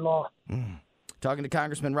now be law. Talking to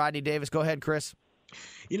Congressman Rodney Davis. Go ahead, Chris.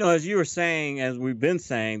 You know, as you were saying, as we've been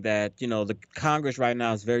saying, that, you know, the Congress right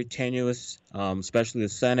now is very tenuous, especially the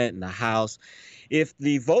Senate and the House. If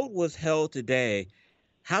the vote was held today,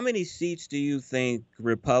 how many seats do you think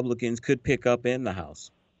Republicans could pick up in the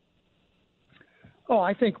House? Oh,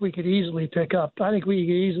 I think we could easily pick up. I think we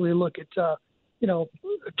could easily look at,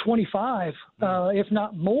 25, if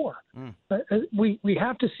not more. We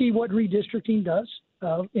have to see what redistricting does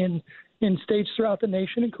in states throughout the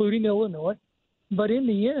nation, including Illinois. But in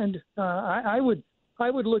the end, I would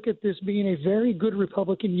look at this being a very good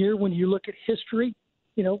Republican year. When you look at history,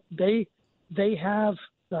 you know, they have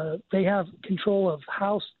control of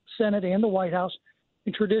House, Senate, and the White House.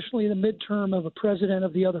 And traditionally, the midterm of a president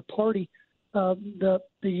of the other party, the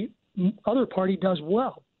other party does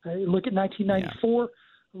well. Look at 1994.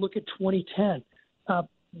 Look at 2010.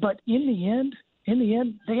 But in the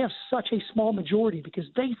end, they have such a small majority because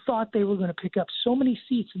they thought they were going to pick up so many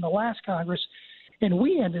seats in the last Congress, and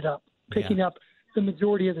we ended up picking up the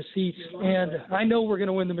majority of the seats, and I know we're going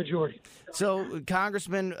to win the majority. So,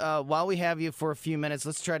 Congressman, while we have you for a few minutes,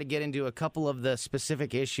 let's try to get into a couple of the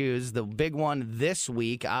specific issues. The big one this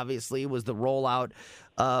week, obviously, was the rollout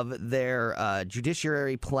of their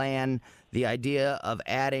judiciary plan, the idea of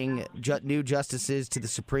adding new justices to the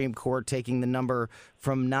Supreme Court, taking the number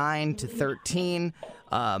from 9 to 13.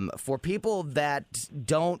 For people that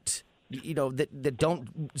don't, that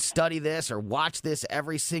don't study this or watch this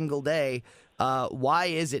every single day, why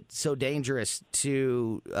is it so dangerous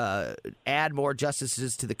to add more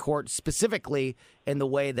justices to the court, specifically in the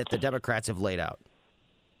way that the Democrats have laid out?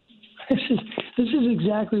 This is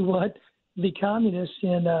exactly what the communists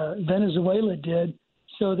in Venezuela did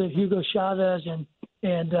so that Hugo Chavez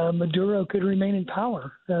and Maduro could remain in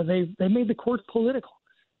power. They made the court political.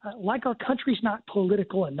 Like our country's not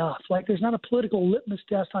political enough. Like there's not a political litmus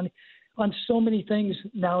test on on so many things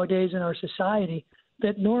nowadays in our society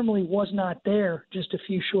that normally was not there just a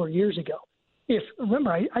few short years ago.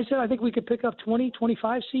 Remember, I said I think we could pick up 20,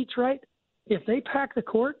 25 seats, right? If they pack the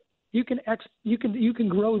court, you can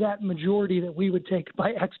grow that majority that we would take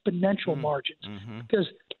by exponential margins. Because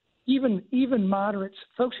even moderates,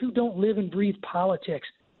 folks who don't live and breathe politics,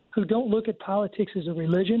 who don't look at politics as a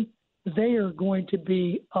religion, they are going to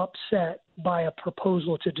be upset by a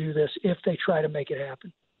proposal to do this if they try to make it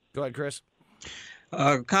happen. Go ahead, Chris.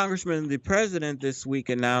 Congressman, the president this week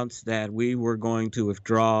announced that we were going to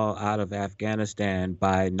withdraw out of Afghanistan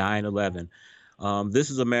by 9/11. This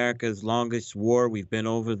is America's longest war. We've been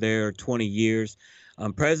over there 20 years.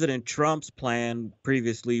 President Trump's plan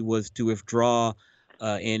previously was to withdraw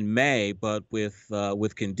in May, but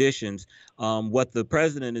with conditions. What the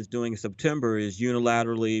president is doing in September is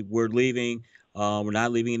unilaterally, we're leaving. We're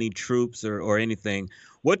not leaving any troops or anything.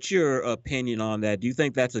 What's your opinion on that? Do you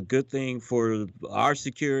think that's a good thing for our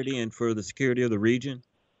security and for the security of the region?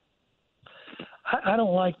 I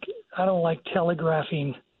don't like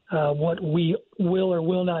telegraphing what we will or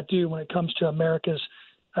will not do when it comes to America's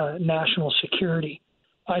national security.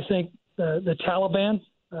 I think the Taliban,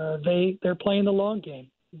 they're playing the long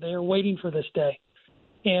game. They're waiting for this day.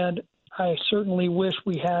 And I certainly wish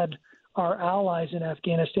we had our allies in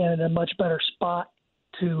Afghanistan in a much better spot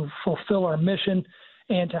to fulfill our mission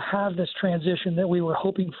and to have this transition that we were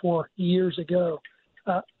hoping for years ago.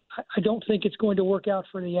 I don't think it's going to work out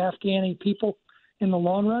for the Afghani people in the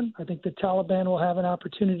long run. I think the Taliban will have an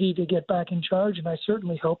opportunity to get back in charge, and I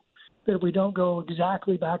certainly hope that we don't go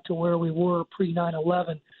exactly back to where we were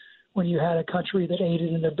pre-9/11 when you had a country that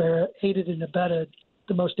aided and abetted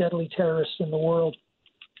the most deadly terrorists in the world.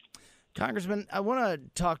 Congressman, I want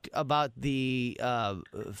to talk about the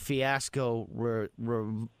fiasco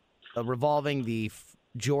revolving the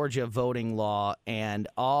Georgia voting law and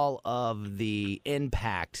all of the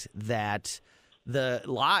impact that the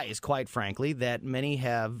lies, quite frankly, that many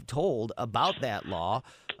have told about that law.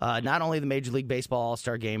 Not only the Major League Baseball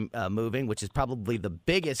All-Star Game moving, which is probably the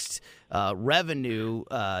biggest revenue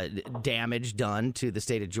damage done to the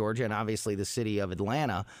state of Georgia and obviously the city of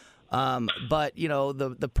Atlanta. But, you know,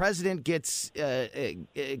 the president gets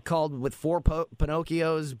called with four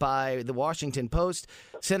Pinocchios by the Washington Post.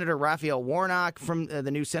 Senator Raphael Warnock, from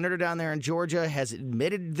the new senator down there in Georgia, has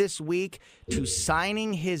admitted this week to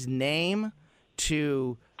signing his name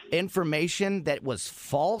to information that was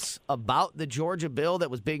false about the Georgia bill that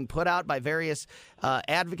was being put out by various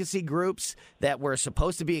advocacy groups that were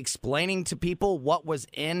supposed to be explaining to people what was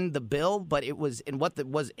in the bill, but it was in what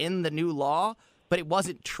was in the new law. But it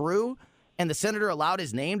wasn't true, and the senator allowed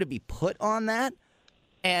his name to be put on that,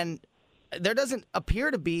 and there doesn't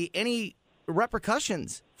appear to be any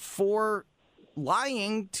repercussions for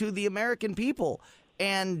lying to the American people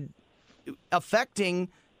and affecting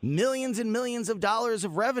millions and millions of dollars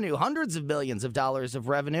of revenue, hundreds of millions of dollars of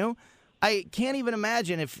revenue. I can't even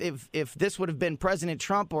imagine if this would have been President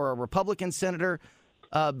Trump or a Republican senator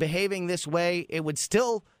behaving this way, it would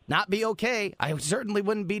still not be okay. I certainly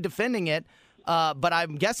wouldn't be defending it. But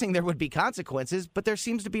I'm guessing there would be consequences, but there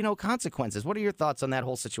seems to be no consequences. What are your thoughts on that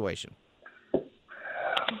whole situation?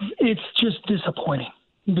 It's just disappointing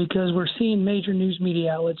because we're seeing major news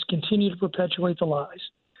media outlets continue to perpetuate the lies.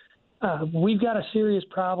 We've got a serious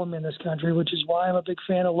problem in this country, which is why I'm a big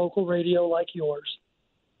fan of local radio like yours.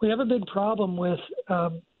 We have a big problem with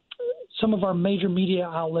some of our major media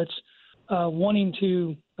outlets wanting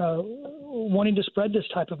to spread this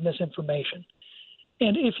type of misinformation.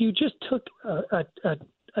 And if you just took a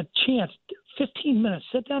chance, 15 minutes,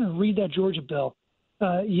 sit down and read that Georgia bill,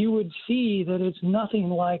 you would see that it's nothing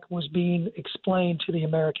like was being explained to the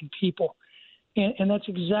American people. And that's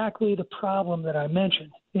exactly the problem that I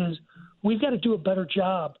mentioned, is we've got to do a better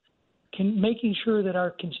job making sure that our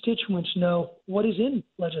constituents know what is in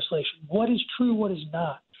legislation, what is true, what is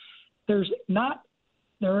not. There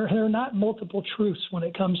are not multiple truths when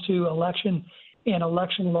it comes to election and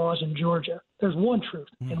election laws in Georgia. There's one truth,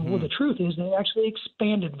 and the truth is they actually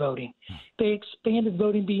expanded voting. They expanded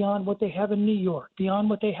voting beyond what they have in New York, beyond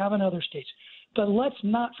what they have in other states. But let's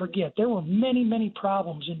not forget, there were many, many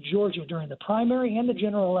problems in Georgia during the primary and the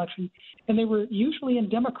general election, and they were usually in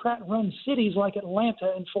Democrat-run cities like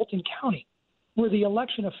Atlanta and Fulton County, where the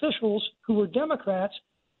election officials who were Democrats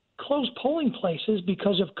closed polling places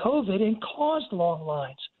because of COVID and caused long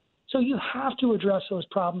lines. So you have to address those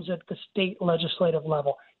problems at the state legislative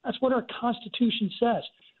level. That's what our Constitution says.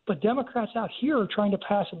 But Democrats out here are trying to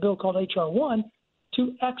pass a bill called H.R. 1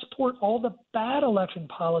 to export all the bad election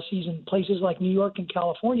policies in places like New York and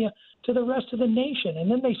California to the rest of the nation. And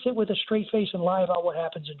then they sit with a straight face and lie about what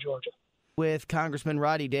happens in Georgia. with Congressman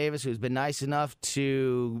Rodney Davis, who's been nice enough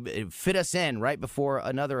to fit us in right before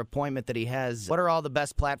another appointment that he has. What are all the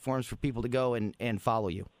best platforms for people to go and follow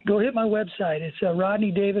you? Go hit my website. It's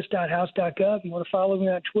rodneydavis.house.gov. You want to follow me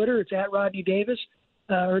on Twitter, it's @RodneyDavis,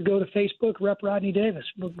 or go to Facebook, Rep. Rodney Davis.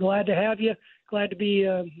 We're glad to have you. Glad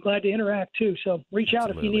to interact, too. So reach out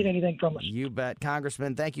if you need anything from us. You bet.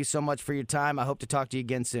 Congressman, thank you so much for your time. I hope to talk to you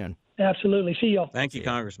again soon. Absolutely. See y'all. Thank you,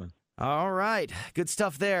 Congressman. All right. Good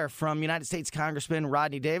stuff there from United States Congressman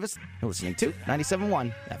Rodney Davis. You're listening to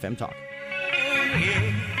 97.1 FM Talk.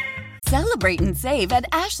 Celebrate and save at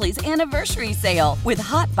Ashley's Anniversary Sale. With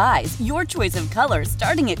Hot Buys, your choice of colors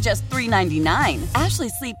starting at just $3.99. Ashley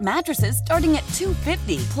Sleep mattresses starting at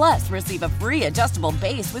 $2.50. Plus, receive a free adjustable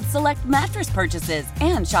base with select mattress purchases.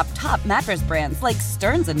 And shop top mattress brands like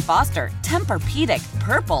Stearns & Foster, Tempur-Pedic,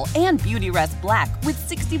 Purple, and Beautyrest Black with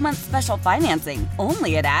 60-month special financing.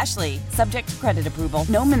 Only at Ashley. Subject to credit approval.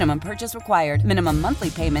 No minimum purchase required. Minimum monthly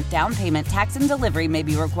payment, down payment, tax, and delivery may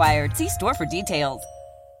be required. See store for details.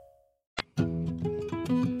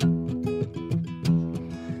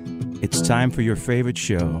 It's time for your favorite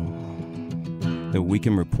show. The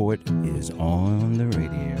Weekend Report is on the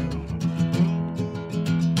radio.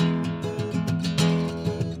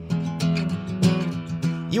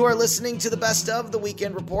 You are listening to the best of the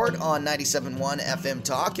Weekend Report on 97.1 FM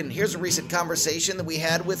Talk, and here's a recent conversation that we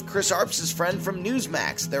had with Chris Arps' friend from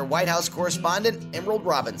Newsmax, their White House correspondent, Emerald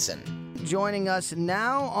Robinson. Joining us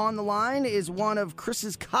now on the line is one of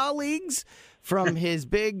Chris's colleagues from his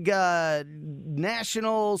big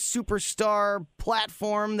national superstar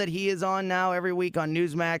platform that he is on now every week on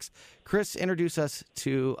Newsmax. Chris, introduce us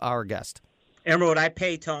to our guest. Emerald, I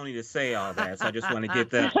pay Tony to say all that, so I just want to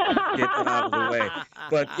get that out of the way.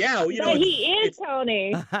 But yeah, he is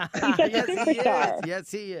Tony. He's such a superstar.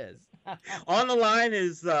 Yes, he is. On the line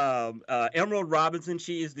is Emerald Robinson.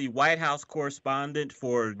 She is the White House correspondent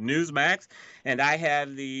for Newsmax, and I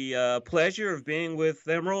had the pleasure of being with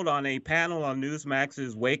Emerald on a panel on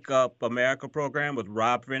Newsmax's Wake Up America program with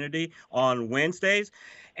Rob Finnerty on Wednesdays.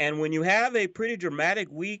 And when you have a pretty dramatic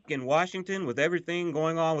week in Washington with everything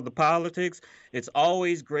going on with the politics, it's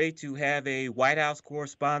always great to have a White House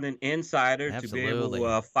correspondent insider to be able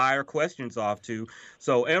to fire questions off to.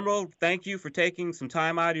 So, Emerald, thank you for taking some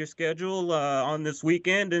time out of your schedule on this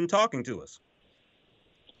weekend and talking to us.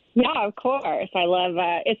 Yeah, of course. I love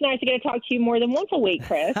it's nice to get to talk to you more than once a week,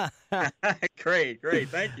 Chris. Great.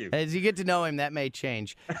 Thank you. As you get to know him, that may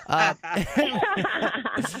change.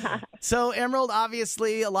 So, Emerald,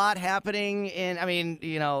 obviously a lot happening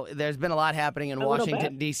there's been a lot happening in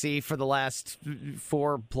Washington, D.C. for the last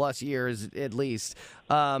 4+ years at least.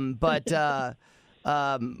 The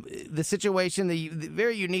situation, the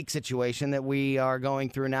very unique situation that we are going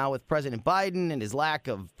through now with President Biden and his lack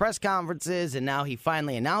of press conferences, and now he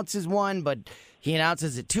finally announces one, but he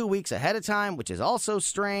announces it 2 weeks ahead of time, which is also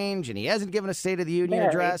strange, and he hasn't given a State of the Union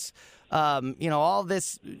address. All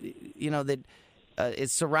this, that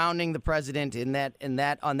is surrounding the president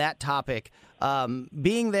on that topic.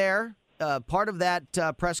 Being there, part of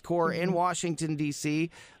that press corps in Washington,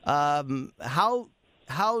 D.C.,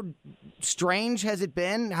 how strange has it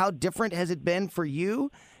been? How different has it been for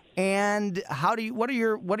you? And what are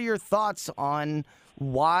your thoughts on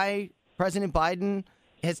why President Biden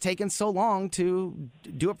has taken so long to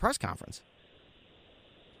do a press conference?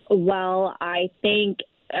 Well, I think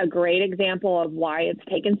a great example of why it's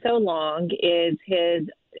taken so long is his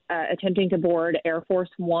attempting to board Air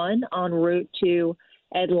Force One en route to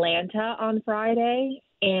Atlanta on Friday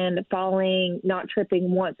and not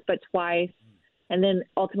tripping once but twice, and then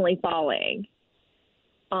ultimately falling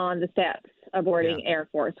on the steps of boarding Air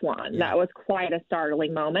Force One. That was quite a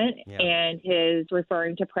startling moment. And his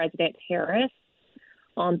referring to President Harris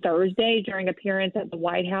on Thursday during appearance at the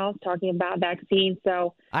White House talking about vaccines.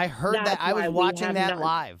 So I heard that. I was watching that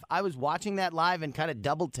live. I was watching that live and kind of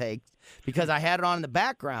double taked because I had it on in the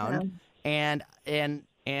background, and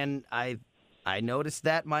I noticed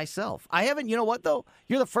that myself. I haven't. You know what though?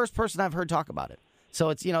 You're the first person I've heard talk about it. So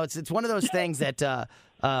it's it's one of those things that the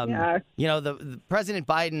President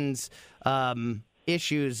Biden's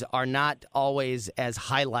issues are not always as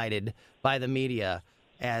highlighted by the media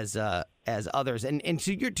as others. And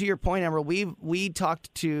to your point, Emerald, we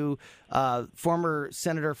talked to former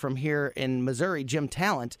senator from here in Missouri, Jim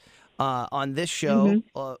Talent, on this show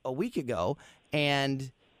a week ago,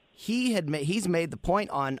 and he's made the point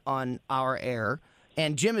on our air,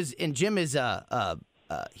 and Jim is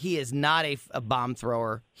he is not a bomb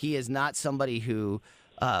thrower. He is not somebody who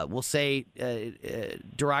will say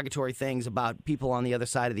derogatory things about people on the other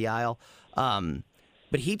side of the aisle.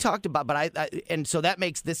 But he talked about, and so that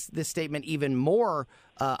makes this statement even more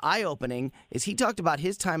eye-opening, is he talked about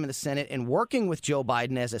his time in the Senate and working with Joe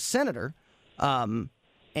Biden as a senator. And,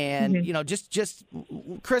 you know, just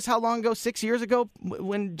Chris, how long ago? 6 years ago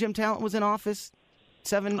when Jim Talent was in office?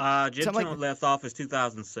 Jim Talent left office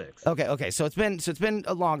 2006. Okay. So it's been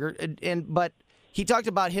a longer, but he talked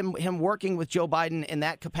about him working with Joe Biden in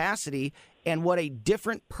that capacity and what a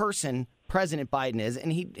different person President Biden is.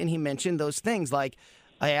 And he mentioned those things. Like,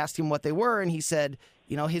 I asked him what they were, and he said,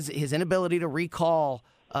 you know, his inability to recall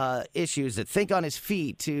issues, to think on his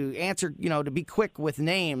feet, to answer, you know, to be quick with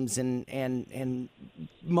names and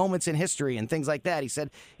moments in history and things like that. He said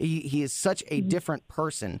he is such a different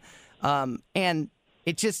person. And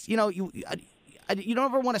it just, you know, you don't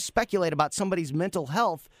ever want to speculate about somebody's mental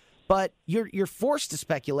health, but you're forced to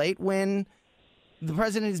speculate when the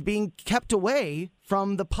president is being kept away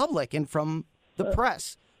from the public and from the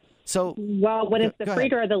press. So, well, when it's the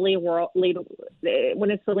leader of the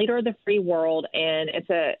when it's the leader of the free world and it's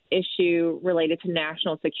a issue related to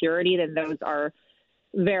national security, then those are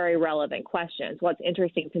very relevant questions. What's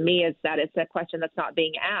interesting to me is that it's a question that's not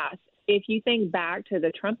being asked. If you think back to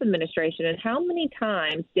the Trump administration, and how many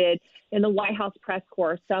times did in the White House press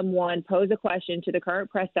corps someone pose a question to the current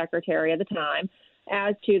press secretary at the time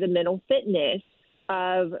as to the mental fitness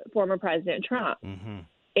of former President Trump? Mm-hmm.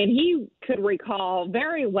 And he could recall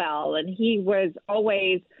very well, and he was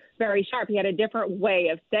always very sharp. He had a different way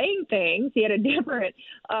of saying things. He had a different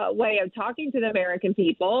way of talking to the American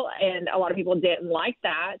people, and a lot of people didn't like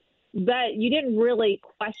that. But you didn't really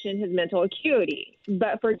question his mental acuity.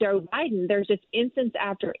 But for Joe Biden, there's just instance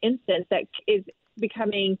after instance that is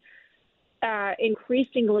becoming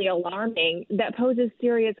increasingly alarming that poses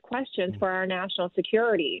serious questions for our national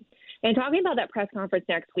security. And talking about that press conference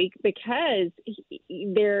next week, because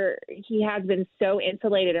he has been so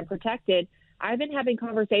insulated and protected, I've been having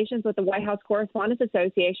conversations with the White House Correspondents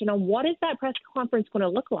Association on what is that press conference going to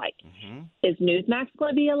look like. Mm-hmm. Is Newsmax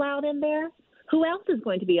going to be allowed in there? Who else is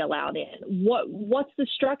going to be allowed in? What's the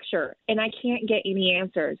structure? And I can't get any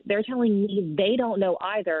answers. They're telling me they don't know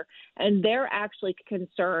either, and they're actually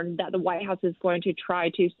concerned that the White House is going to try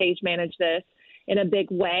to stage manage this in a big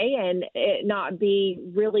way and it not be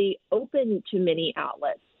really open to many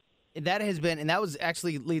outlets. That has been, and that was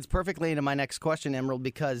actually leads perfectly into my next question, Emerald,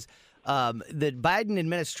 because the Biden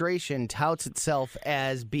administration touts itself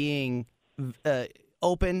as being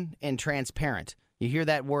open and transparent. You hear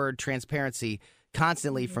that word transparency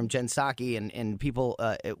constantly from Jen Psaki and people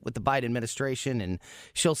with the Biden administration, and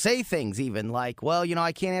she'll say things even like, well, you know,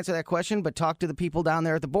 I can't answer that question, but talk to the people down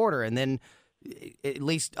there at the border. And then at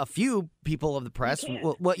least a few people of the press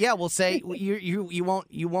will say you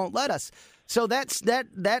won't let us. So that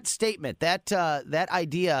statement, that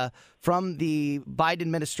idea from the Biden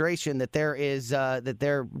administration that there is that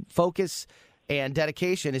their focus and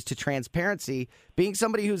dedication is to transparency. Being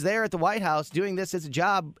somebody who's there at the White House doing this as a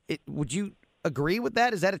job, would you agree with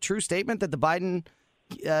that? Is that a true statement that the Biden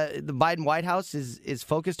White House is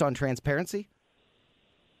focused on transparency?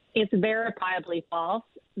 It's verifiably false.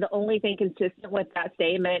 The only thing consistent with that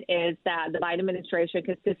statement is that the Biden administration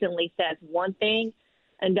consistently says one thing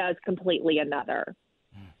and does completely another,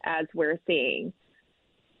 as we're seeing.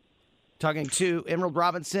 Talking to Emerald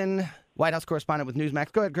Robinson, White House correspondent with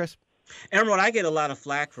Newsmax. Go ahead, Chris. Emerald, I get a lot of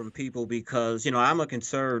flack from people because, you know, I'm a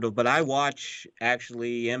conservative, but I watch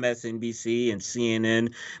actually MSNBC and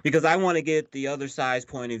CNN because I want to get the other side's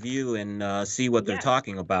point of view and see what they're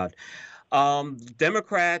talking about.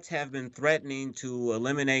 Democrats have been threatening to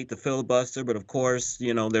eliminate the filibuster, but of course,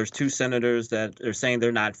 you know, there's two senators that are saying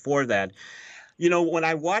they're not for that. You know, when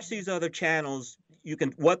I watch these other channels,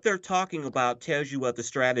 what they're talking about tells you what the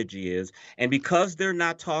strategy is. And because they're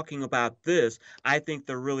not talking about this, I think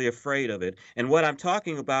they're really afraid of it. And what I'm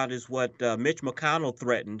talking about is what Mitch McConnell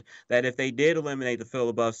threatened, that if they did eliminate the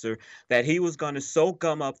filibuster, that he was going to so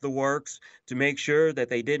gum up the works to make sure that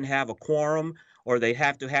they didn't have a quorum or they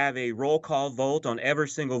have to have a roll call vote on every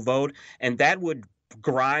single vote. And that would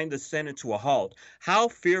grind the Senate to a halt. How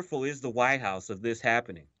fearful is the White House of this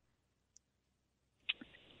happening?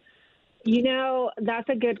 You know, that's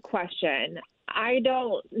a good question. I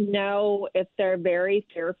don't know if they're very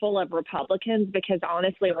fearful of Republicans because,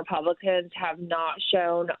 honestly, Republicans have not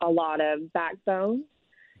shown a lot of backbone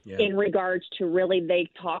in regards to really they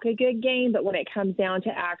talk a good game, but when it comes down to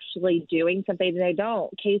actually doing something, they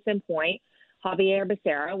don't. Case in point, Javier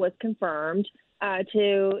Becerra was confirmed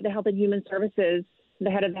to the Health and Human Services,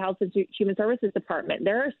 the head of the Health and Human Services Department.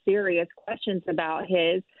 There are serious questions about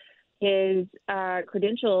his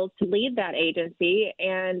credentials to lead that agency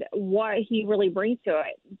and what he really brings to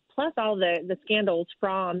it, plus all the scandals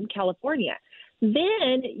from California.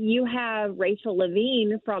 Then you have Rachel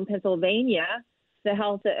Levine from Pennsylvania, the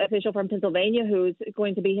health official from Pennsylvania, who's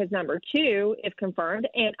going to be his number 2 if confirmed.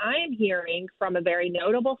 And I am hearing from a very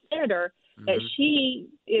notable senator that she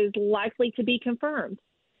is likely to be confirmed.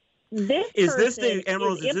 This is this person the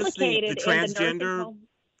Emerald? Is this the transgender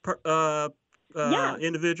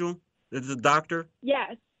individual? Is it a doctor?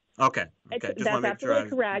 Yes. Okay. Just that's want to make sure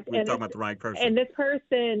absolutely correct. we're talking about the right person. And this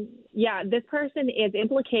person is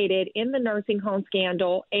implicated in the nursing home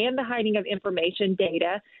scandal and the hiding of information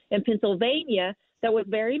data in Pennsylvania that was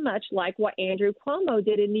very much like what Andrew Cuomo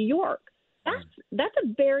did in New York. That's a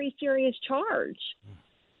very serious charge.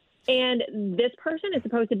 And this person is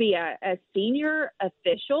supposed to be a senior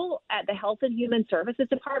official at the Health and Human Services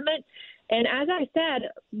Department. And as I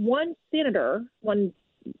said, one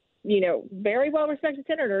very well-respected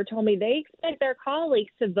senator told me they expect their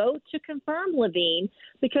colleagues to vote to confirm Levine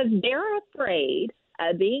because they're afraid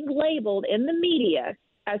of being labeled in the media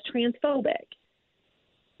as transphobic.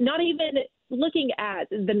 Not even looking at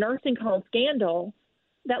the nursing home scandal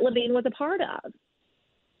that Levine was a part of.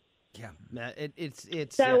 Yeah,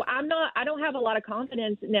 it's. So I don't have a lot of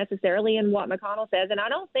confidence necessarily in what McConnell says, and I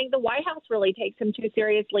don't think the White House really takes him too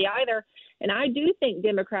seriously either. And I do think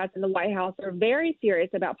Democrats in the White House are very serious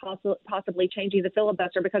about possibly changing the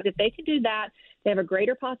filibuster, because if they can do that, they have a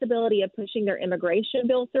greater possibility of pushing their immigration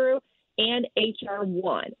bill through and H.R.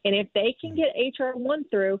 1. And if they can get H.R. 1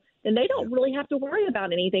 through, then they don't really have to worry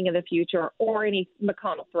about anything in the future or any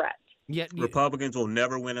McConnell threat. Republicans will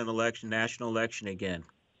never win an national election again.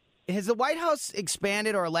 Has the White House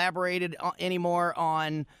expanded or elaborated anymore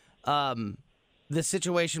on the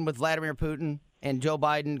situation with Vladimir Putin and Joe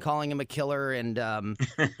Biden calling him a killer and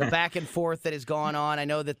the back and forth that is going on? I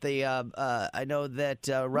know that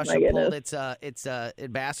Russia pulled its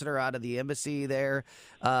ambassador out of the embassy there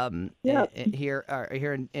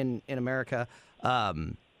here in America.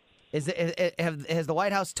 Has the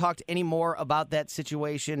White House talked any more about that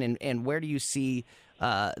situation, and where do you see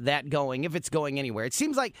that going, if it's going anywhere? It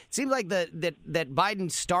seems like that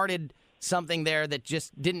Biden started something there that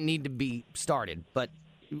just didn't need to be started. But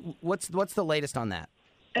what's the latest on that?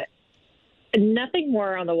 Nothing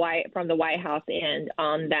more on from the White House end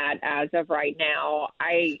on that as of right now.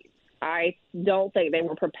 I don't think they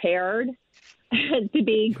were prepared to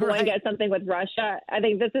be going at something with Russia. I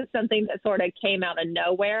think this is something that sort of came out of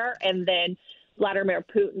nowhere, and then Vladimir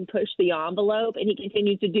Putin pushed the envelope, and he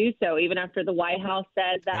continued to do so even after the White House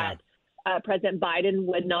said that President Biden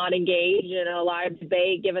would not engage in a live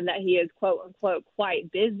debate, given that he is, quote unquote, quite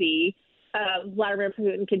busy. Vladimir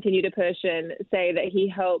Putin continued to push and say that he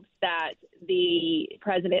hopes that the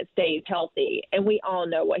president stays healthy, and we all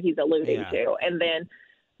know what he's alluding to. And then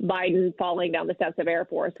Biden falling down the steps of Air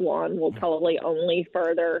Force One will probably only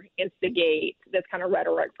further instigate this kind of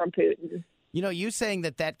rhetoric from Putin. You know, you saying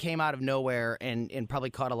that came out of nowhere and probably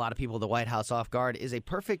caught a lot of people at the White House off guard is a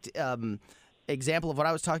perfect example of what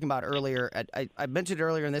I was talking about earlier. I mentioned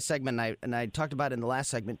earlier in this segment, and I talked about it in the last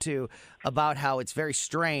segment too, about how it's very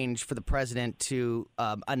strange for the president to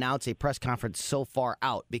announce a press conference so far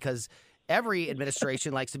out, because every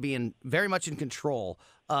administration likes to be very much in control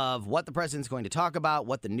of what the president's going to talk about,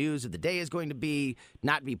 what the news of the day is going to be,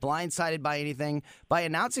 not be blindsided by anything. By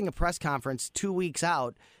announcing a press conference 2 weeks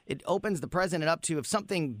out, it opens the president up to, if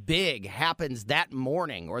something big happens that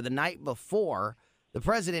morning or the night before, the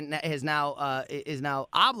president is now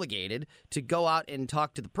obligated to go out and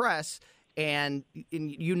talk to the press, and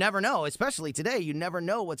you never know, especially today, you never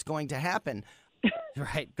know what's going to happen.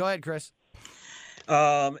 Right. Go ahead, Chris.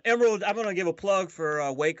 Emerald, I'm going to give a plug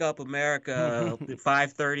for Wake Up America,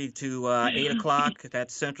 5:30 to 8 o'clock.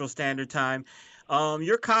 That's Central Standard Time.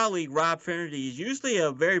 Your colleague, Rob Finnerty, is usually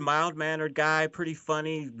a very mild-mannered guy, pretty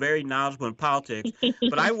funny, very knowledgeable in politics.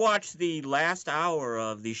 But I watched the last hour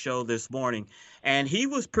of the show this morning, and he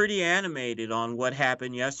was pretty animated on what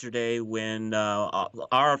happened yesterday when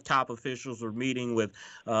our top officials were meeting with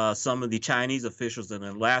some of the Chinese officials in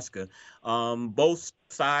Alaska. Both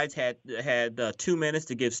sides had 2 minutes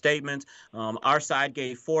to give statements. Our side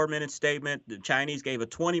gave 4-minute statement. The Chinese gave a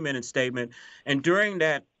 20-minute statement. And during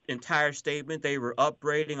that entire statement, they were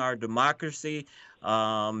upbraiding our democracy,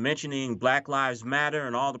 mentioning Black Lives Matter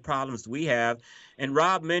and all the problems we have. And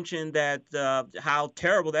Rob mentioned that how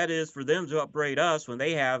terrible that is for them to upbraid us when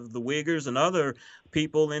they have the Uyghurs and other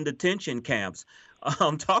people in detention camps.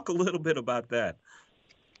 Talk a little bit about that.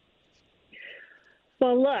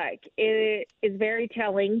 Well, look, it is very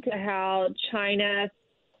telling to how China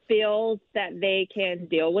feels that they can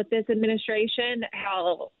deal with this administration,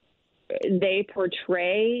 how they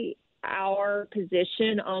portray our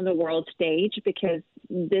position on the world stage, because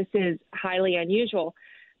this is highly unusual.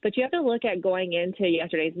 But you have to look at going into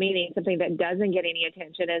yesterday's meeting, something that doesn't get any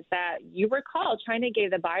attention is that you recall China gave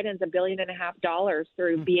the Bidens $1.5 billion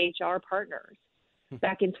through BHR Partners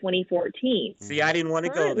back in 2014. See, I didn't want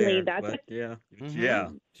to go there. Yeah.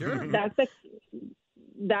 Sure.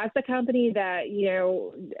 That's the company that,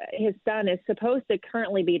 his son is supposed to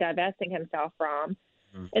currently be divesting himself from.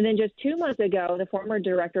 And then just 2 months ago, the former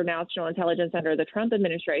director of national intelligence under the Trump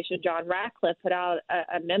administration, John Ratcliffe, put out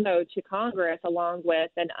a memo to Congress along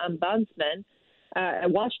with an ombudsman, a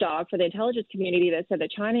watchdog for the intelligence community that said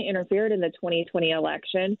that China interfered in the 2020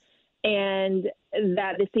 election and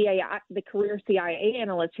that the career CIA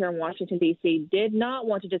analyst here in Washington, D.C., did not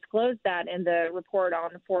want to disclose that in the report on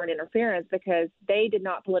foreign interference because they did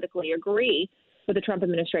not politically agree with the Trump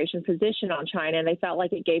administration position on China, and they felt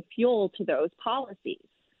like it gave fuel to those policies.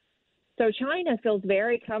 So China feels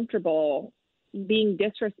very comfortable being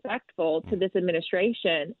disrespectful to this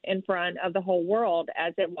administration in front of the whole world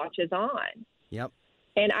as it watches on. Yep.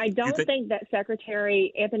 And I don't think that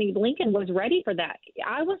Secretary Anthony Blinken was ready for that.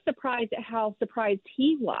 I was surprised at how surprised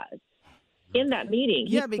he was in that meeting.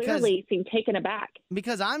 He clearly seemed taken aback.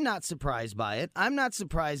 Because I'm not surprised by it. I'm not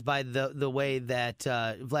surprised by the way that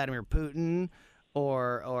Vladimir Putin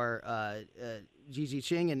or Xi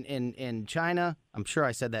Jinping in China, I'm sure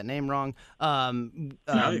I said that name wrong. No,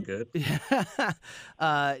 you're good.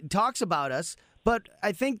 Talks about us. But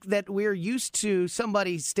I think that we're used to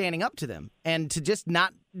somebody standing up to them, and to just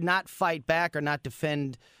not fight back or not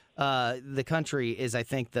defend the country is, I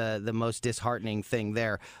think, the most disheartening thing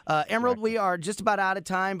there. Emerald, we are just about out of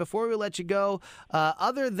time. Before we let you go,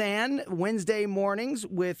 other than Wednesday mornings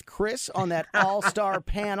with Chris on that all-star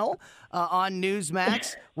panel on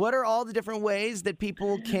Newsmax, what are all the different ways that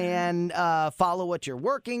people can follow what you're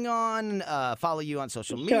working on, follow you on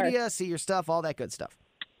social media, see your stuff, all that good stuff?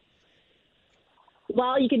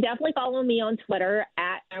 Well, you can definitely follow me on Twitter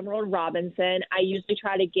at Emerald Robinson. I usually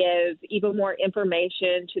try to give even more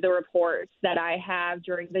information to the reports that I have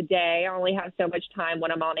during the day. I only have so much time when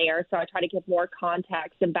I'm on air, so I try to give more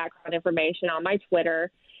context and background information on my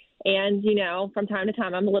Twitter. And, from time to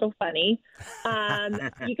time, I'm a little funny.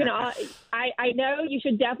 You can. I know you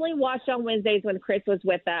should definitely watch on Wednesdays when Chris was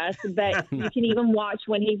with us, but you can even watch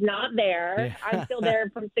when he's not there. Yeah. I'm still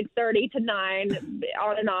there from 6:30 to 9,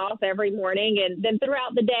 on and off every morning, and then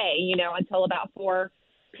throughout the day, until about 4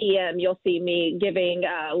 p.m., you'll see me giving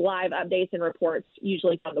live updates and reports,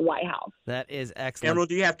 usually from the White House. That is excellent. Emerald,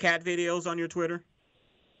 do you have cat videos on your Twitter?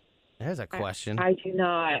 There's a question. I do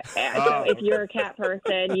not. So if you're a cat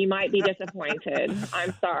person, you might be disappointed.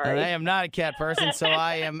 I'm sorry. And I am not a cat person, so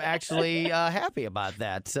I am actually happy about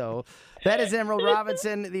that. So that is Emerald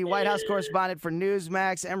Robinson, the White House correspondent for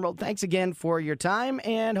Newsmax. Emerald, thanks again for your time,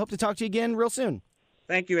 and hope to talk to you again real soon.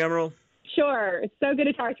 Thank you, Emerald. Sure. It's so good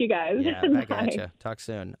to talk to you guys. Yeah, I gotcha. Talk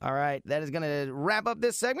soon. All right. That is going to wrap up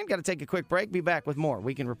this segment. Got to take a quick break. Be back with more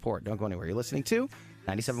Weekend Report. Don't go anywhere. You're listening to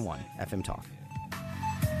 97.1 FM Talk.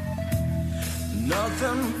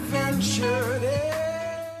 Nothing ventured in.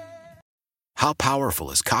 How powerful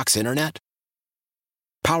is Cox Internet?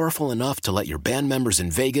 Powerful enough to let your band members in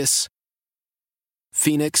Vegas,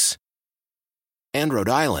 Phoenix, and Rhode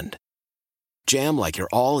Island jam like you're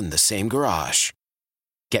all in the same garage.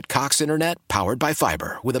 Get Cox Internet powered by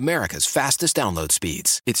fiber with America's fastest download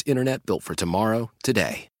speeds. It's internet built for tomorrow,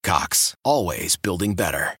 today. Cox, always building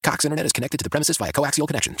better. Cox Internet is connected to the premises via coaxial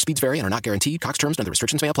connection. Speeds vary and are not guaranteed. Cox terms and other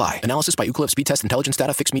restrictions may apply. Analysis by Ookla of Speed Test Intelligence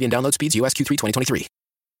Data. Fixed median download speeds. US Q3 2023.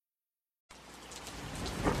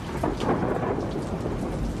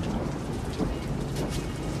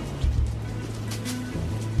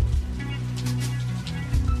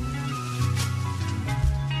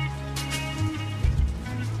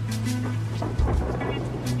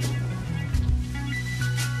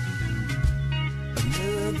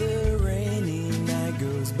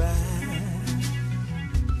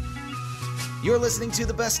 You're listening to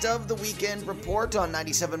the Best of the Weekend Report on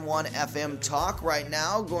 97.1 FM Talk. Right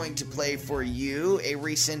now, going to play for you a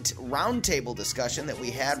recent roundtable discussion that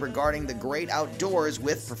we had regarding the great outdoors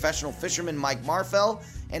with professional fisherman Mike Marfell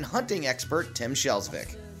and hunting expert Tim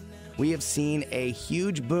Shelsvik. We have seen a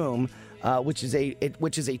huge boom, which is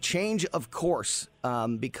a change of course,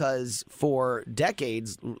 because for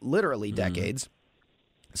decades, literally decades,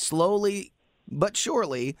 slowly but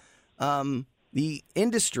surely, the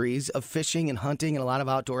industries of fishing and hunting and a lot of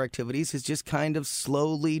outdoor activities has just kind of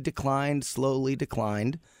slowly declined.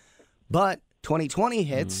 But 2020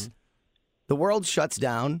 hits, the world shuts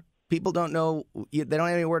down, people don't know, they don't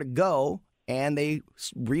have anywhere to go, and they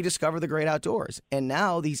rediscover the great outdoors. And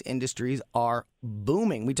now these industries are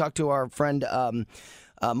booming. We talked to our friend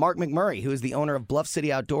Mark McMurray, who is the owner of Bluff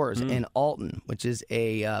City Outdoors in Alton, which is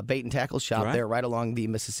a bait and tackle shop there right along the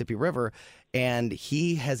Mississippi River. And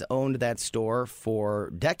he has owned that store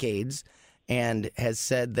for decades and has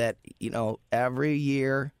said that, every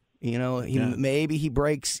year, maybe he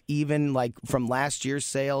breaks even like from last year's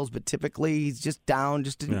sales, but typically he's just down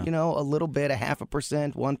just, a little bit,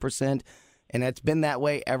 0.5%, 1%. And it's been that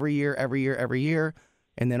way every year.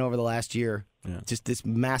 And then over the last year, just this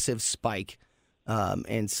massive spike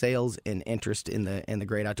in sales and interest in the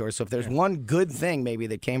great outdoors. So if there's one good thing maybe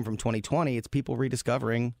that came from 2020, it's people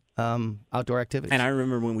rediscovering outdoor activities. And I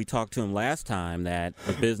remember when we talked to him last time that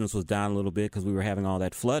the business was down a little bit because we were having all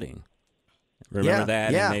that flooding. Remember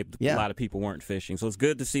that? And a lot of people weren't fishing. So it's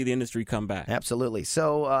good to see the industry come back. Absolutely.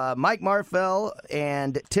 So Mike Marfell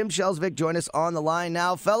and Tim Shelsvik join us on the line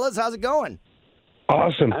now. Fellas, how's it going?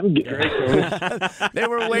 Awesome. I'm great. They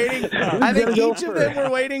were waiting. I think each of them were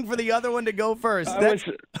waiting for the other one to go first.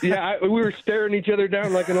 We were staring each other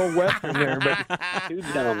down like an old Western there. But two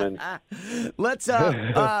gentlemen. Let's,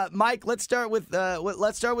 Mike. Let's start with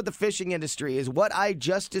the fishing industry. Is what I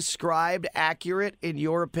just described accurate in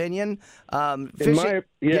your opinion? Absolutely,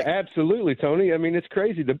 Tony. I mean, it's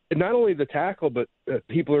crazy. Not only the tackle, but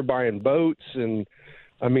people are buying boats, and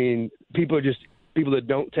I mean, people that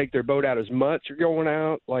don't take their boat out as much are going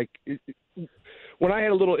out. Like when I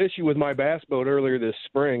had a little issue with my bass boat earlier this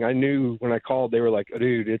spring, I knew when I called, they were like,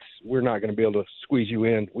 dude, we're not going to be able to squeeze you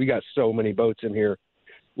in. We got so many boats in here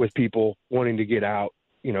with people wanting to get out,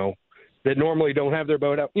 that normally don't have their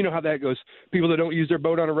boat out. You know how that goes. People that don't use their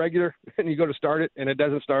boat on a regular and you go to start it and it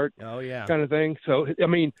doesn't start. Oh yeah. Kind of thing. So, I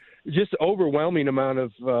mean, just overwhelming amount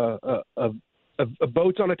of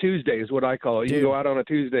boats on a Tuesday is what I call it. You can go out on a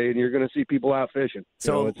Tuesday and you're going to see people out fishing.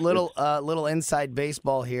 So little inside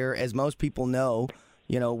baseball here. As most people know,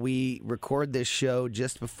 we record this show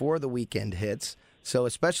just before the weekend hits. So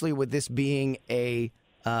especially with this being a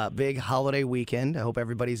big holiday weekend, I hope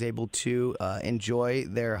everybody's able to enjoy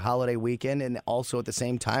their holiday weekend and also at the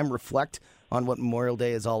same time reflect on what Memorial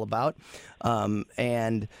Day is all about.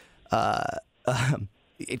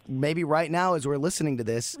 Maybe right now as we're listening to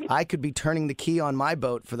this, I could be turning the key on my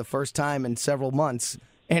boat for the first time in several months.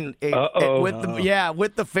 And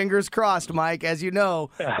with the fingers crossed, Mike, as you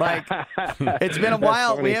know, like it's been a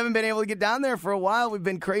while. We haven't been able to get down there for a while. We've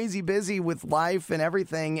been crazy busy with life and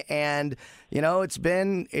everything, and it's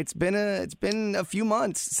been a few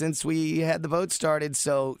months since we had the boat started.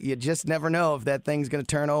 So you just never know if that thing's going to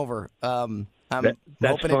turn over.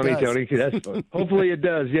 That's funny, Tony. That's funny. Hopefully it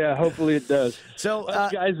does. Yeah, hopefully it does. So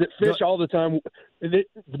guys that fish all the time,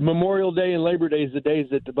 Memorial Day and Labor Day is the days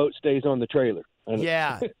that the boat stays on the trailer.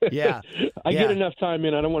 Yeah. I get enough time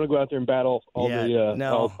in. I don't want to go out there and battle all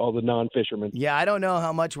the non-fishermen. Yeah, I don't know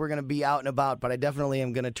how much we're going to be out and about, but I definitely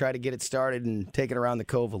am going to try to get it started and take it around the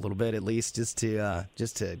cove a little bit at least, just to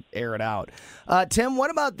air it out. Tim,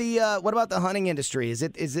 what about the hunting industry? Is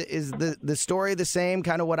the story the same?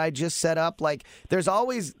 Kind of what I just set up. Like, there's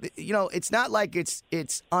always, it's not like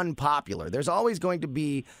it's unpopular. There's always going to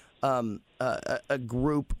be a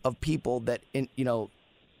group of people that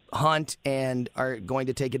hunt and are going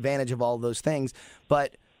to take advantage of all those things.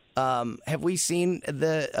 But have we seen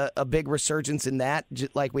a big resurgence in that,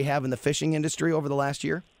 like we have in the fishing industry over the last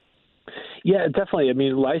year? Yeah, definitely. I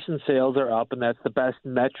mean, license sales are up, and that's the best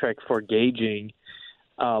metric for gauging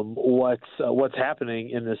what's happening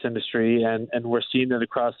in this industry, and we're seeing it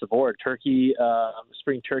across the board.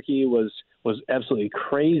 Spring turkey was absolutely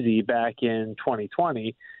crazy back in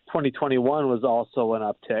 2020. 2021 was also an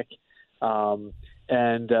uptick.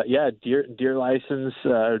 Deer license,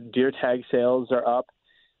 deer tag sales are up.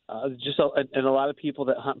 And a lot of people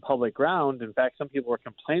that hunt public ground. In fact, some people were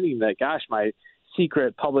complaining that, gosh, my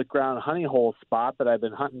secret public ground hunting hole spot that I've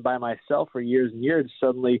been hunting by myself for years and years,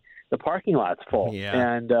 suddenly the parking lot's full.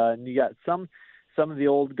 Yeah. And you got some of the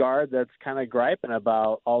old guard that's kind of griping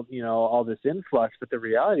about all this influx, but the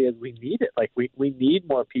reality is we need it. Like we need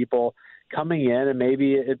more people coming in, and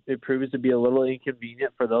maybe it proves to be a little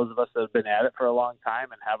inconvenient for those of us that have been at it for a long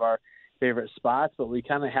time and have our favorite spots, but we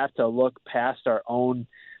kind of have to look past our own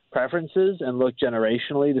preferences and look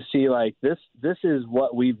generationally to see, like, this is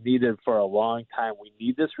what we've needed for a long time. We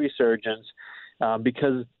need this resurgence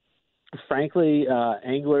because frankly,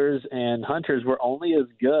 anglers and hunters, we're only as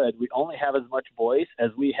good. We only have as much voice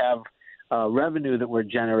as we have revenue that we're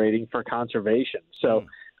generating for conservation. So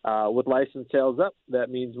with license sales up, that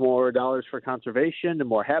means more dollars for conservation and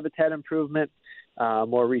more habitat improvement,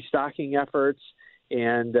 more restocking efforts.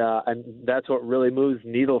 and that's what really moves the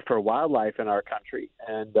needle for wildlife in our country.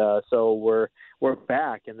 And so we're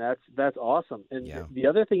back, and that's awesome. And the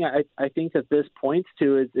other thing I think that this points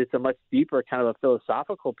to is it's a much deeper kind of a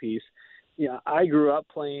philosophical piece. I grew up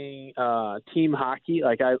playing team hockey.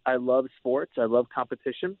 Like I love sports, I love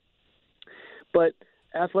competition, but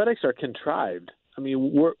athletics are contrived. I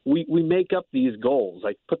mean, we make up these goals,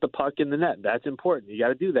 like put the puck in the net. That's important. You got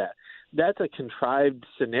to do that. That's a contrived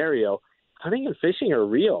scenario. Hunting and fishing are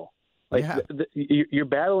real. Like you're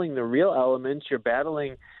battling the real elements. You're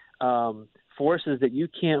battling forces that you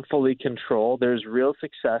can't fully control. There's real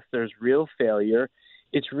success. There's real failure.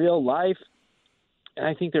 It's real life. And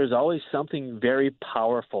I think there's always something very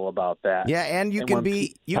powerful about that. Yeah, and you can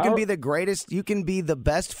be the greatest. You can be the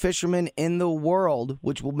best fisherman in the world,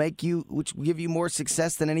 which will give you more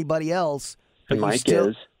success than anybody else.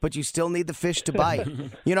 But you still need the fish to bite.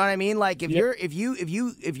 You know what I mean? Like if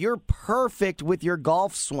you're perfect with your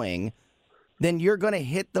golf swing, then you're going to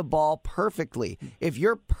hit the ball perfectly. If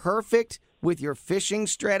you're perfect with your fishing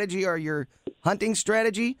strategy or your hunting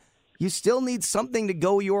strategy, you still need something to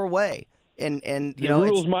go your way. And the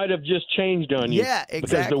rules might have just changed on you. Yeah, exactly.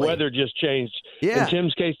 Because the weather just changed. Yeah. In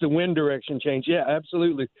Tim's case, the wind direction changed. Yeah,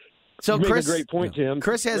 absolutely. So you Chris, make a great point, Tim.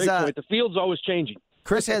 Chris has the field's always changing.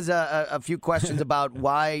 Chris has a few questions about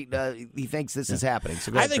why he thinks this is happening.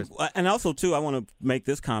 So I think, and also too, I want to make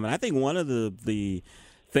this comment. I think one of the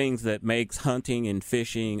things that makes hunting and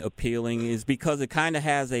fishing appealing is because it kind of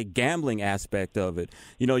has a gambling aspect of it.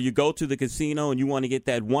 You go to the casino and you want to get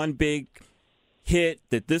that one big hit,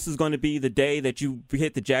 that this is going to be the day that you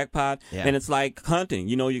hit the jackpot, and it's like hunting.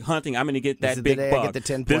 You're hunting. I'm going to get that big buck. I get the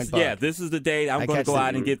 10-point buck. Yeah, this is the day I'm going to go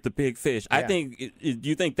out and get the big fish. Yeah. I think. Do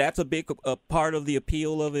you think that's a big part of the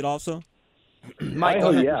appeal of it also? I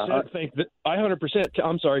 100% think that. I 100%.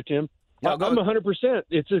 I'm sorry, Tim. I'm 100%.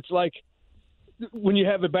 It's like when you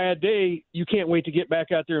have a bad day, you can't wait to get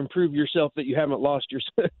back out there and prove yourself that you haven't lost your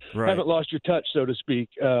haven't lost your touch, so to speak.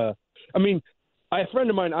 I mean. A friend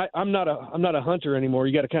of mine, I'm not a hunter anymore.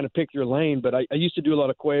 You got to kind of pick your lane, but I used to do a lot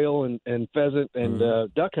of quail and pheasant and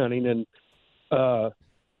duck hunting, and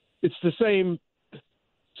it's the same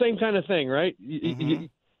kind of thing, right?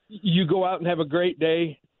 You go out and have a great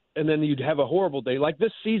day, and then you'd have a horrible day. Like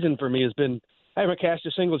this season for me has been, I haven't cashed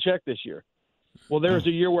a single check this year. Well, there was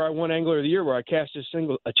a year where I won Angler of the Year where I cashed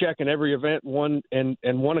a check in every event, won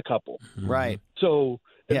a couple. Right. So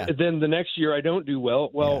then the next year I don't do well.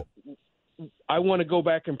 Well. Yeah. I want to go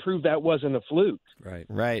back and prove that wasn't a fluke. Right.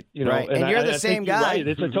 Right. And you're the same guy. Right.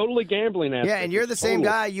 It's a totally gambling aspect. Yeah, and you're the same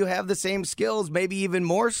guy. You have the same skills, maybe even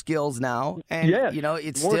more skills now. And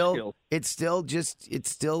there's still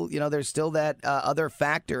there's still that other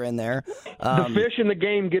factor in there. The fish and the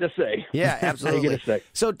game get a say. Yeah, absolutely. They get a say.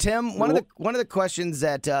 So Tim, one of the questions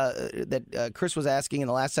that Chris was asking in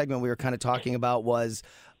the last segment we were kind of talking about was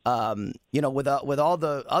with all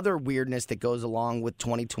the other weirdness that goes along with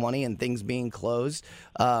 2020 and things being closed,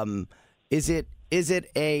 is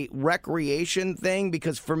it a recreation thing?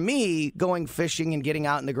 Because for me, going fishing and getting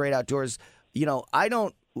out in the great outdoors,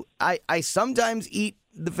 I sometimes eat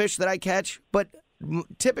the fish that I catch, but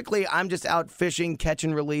typically I'm just out fishing, catch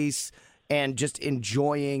and release, and just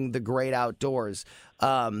enjoying the great outdoors.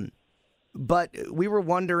 But we were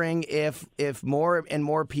wondering if more and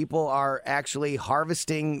more people are actually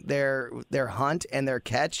harvesting their hunt and their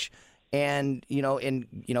catch, and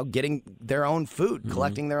getting their own food,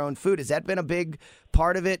 collecting their own food. Has that been a big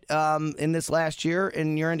part of it in this last year,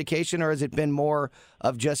 in your indication, or has it been more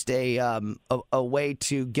of just a way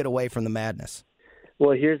to get away from the madness?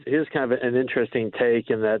 Well, here's kind of an interesting take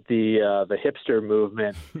in that the hipster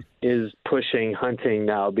movement is pushing hunting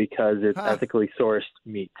now because it's ethically sourced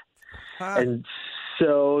meat. And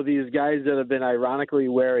so these guys that have been ironically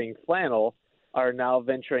wearing flannel are now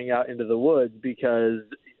venturing out into the woods because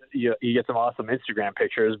you get some awesome Instagram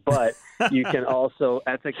pictures, but you can also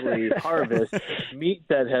ethically harvest meat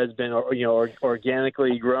that has been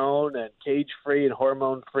organically grown and cage-free and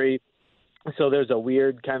hormone-free. So there's a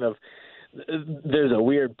weird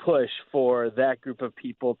push for that group of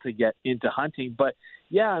people to get into hunting. But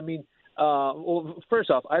yeah, I mean, well,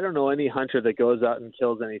 first off, I don't know any hunter that goes out and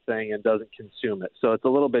kills anything and doesn't consume it. So it's a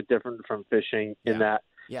little bit different from fishing in that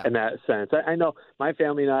sense. I know my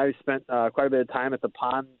family and I spent quite a bit of time at the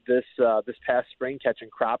pond this past spring catching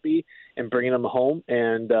crappie and bringing them home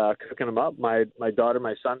and cooking them up. My daughter,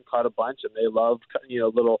 my son caught a bunch, and they love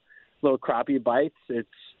little crappie bites.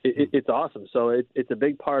 It's awesome. So it's a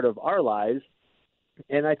big part of our lives,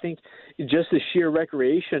 and I think just the sheer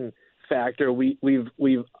recreation factor,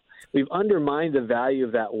 we've undermined the value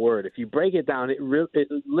of that word. If you break it down, it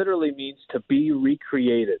literally means to be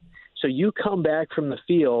recreated. So you come back from the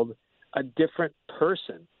field a different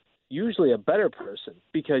person, usually a better person,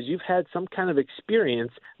 because you've had some kind of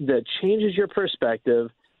experience that changes your perspective,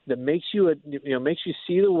 that makes you makes you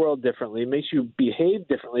see the world differently, makes you behave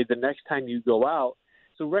differently the next time you go out.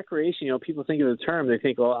 So recreation, people think of the term, they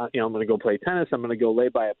think, I'm going to go play tennis, I'm going to go lay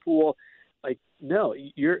by a pool. Like, no,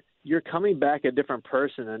 you're coming back a different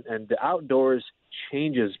person, and the outdoors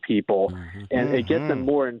changes people, and it gets them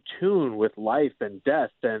more in tune with life and death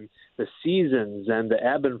and the seasons and the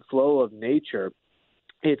ebb and flow of nature.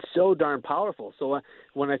 It's so darn powerful. So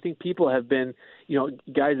when I think people have been,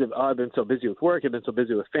 guys have been so busy with work, have been so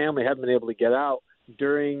busy with family, haven't been able to get out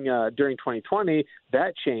during 2020,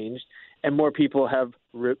 that changed, and more people have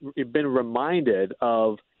been reminded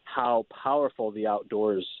of how powerful the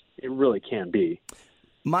outdoors it really can be.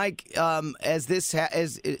 Mike,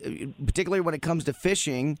 particularly when it comes to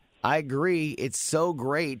fishing, I agree. It's so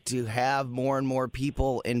great to have more and more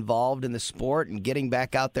people involved in the sport and getting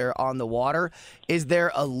back out there on the water. Is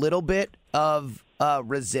there a little bit of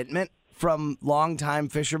resentment from longtime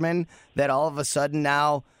fishermen that all of a sudden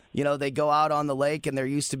now, they go out on the lake and there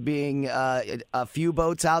used to being a few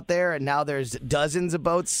boats out there and now there's dozens of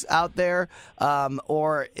boats out there?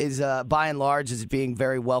 Or is, by and large, is it being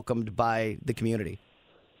very welcomed by the community?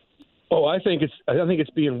 Oh, I think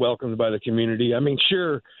it's being welcomed by the community. I mean,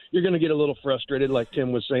 sure, you're going to get a little frustrated, like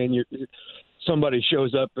Tim was saying. Somebody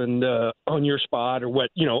shows up and on your spot, or what,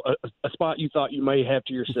 a spot you thought you may have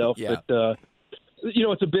to yourself. Yeah. But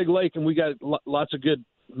it's a big lake, and we got lots of good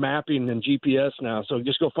mapping and GPS now. So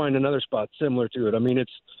just go find another spot similar to it. I mean,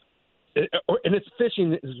 it's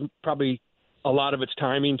fishing is probably a lot of its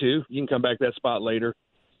timing too. You can come back to that spot later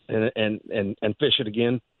and fish it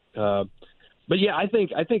again. But yeah, I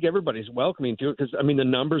think everybody's welcoming to it because, I mean, the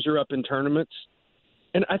numbers are up in tournaments.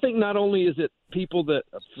 And I think not only is it people that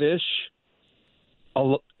fish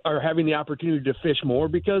are having the opportunity to fish more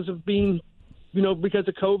because of being, because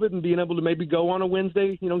of COVID and being able to maybe go on a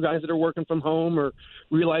Wednesday, guys that are working from home or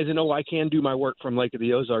realizing, I can do my work from Lake of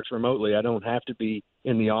the Ozarks remotely. I don't have to be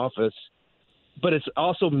in the office. But it's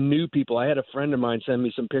also new people. I had a friend of mine send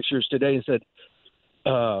me some pictures today and said,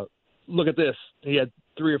 look at this. He had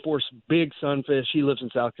 3 or 4 big sunfish. He lives in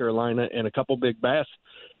South Carolina, and a couple big bass.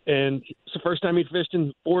 And it's the first time he'd fished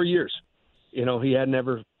in 4 years. He had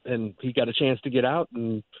never, and he got a chance to get out,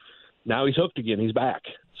 and now he's hooked again. He's back.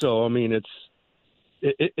 So, I mean, it's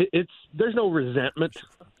there's no resentment.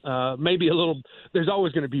 Maybe a little. There's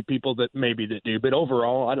always going to be people that do, but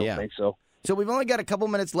overall, I don't think so. So we've only got a couple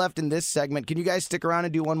minutes left in this segment. Can you guys stick around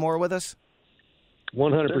and do one more with us?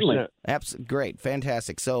 100%. Great,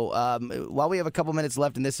 fantastic. So while we have a couple minutes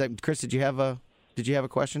left in this segment, Chris, did you have a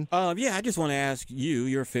question? Yeah, I just want to ask you.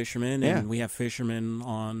 You're a fisherman, and we have fishermen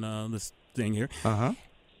on this thing here.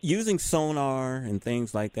 Using sonar and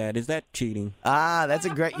things like that, is that cheating? That's a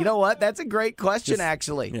great. You know what? That's a great question.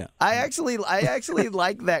 Actually, yeah. I actually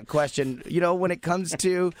like that question. When it comes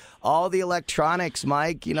to all the electronics,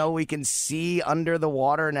 Mike, we can see under the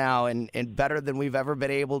water now, and better than we've ever been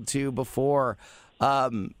able to before.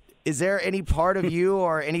 Is there any part of you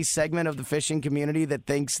or any segment of the fishing community that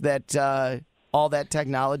thinks that all that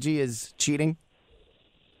technology is cheating?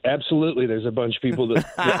 Absolutely. There's a bunch of people that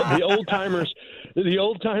the old timers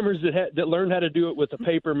that learned how to do it with a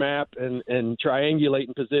paper map and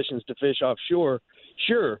triangulating positions to fish offshore.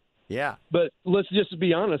 Sure. Yeah. But let's just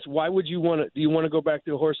be honest. Why would you want to? Do you want to go back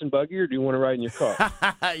to a horse and buggy, or do you want to ride in your car?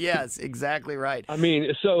 Yes, exactly right.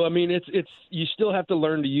 It's you still have to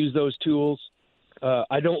learn to use those tools.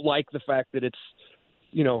 I don't like the fact that it's,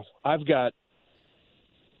 I've got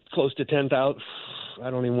close to $10,000. I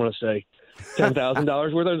don't even want to say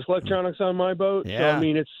 $10,000 worth of electronics on my boat. Yeah. So I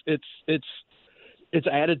mean, it's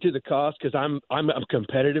added to the cost because I'm a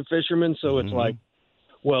competitive fisherman. So it's like,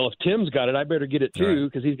 well, if Tim's got it, I better get it too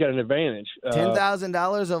because he's got an advantage.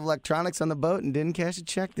 $10,000 of electronics on the boat and didn't cash a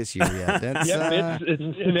check this year yet. That's,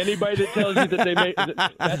 and anybody that tells you that they may,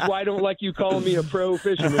 that's why I don't like you calling me a pro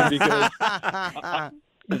fisherman because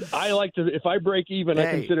I like to. If I break even,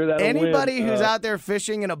 I consider that a win. Anybody who's out there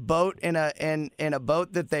fishing in a boat in a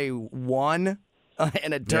boat that they won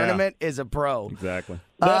in a tournament is a pro. Exactly.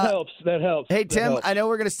 That helps. Hey, Tim, I know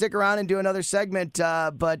we're going to stick around and do another segment,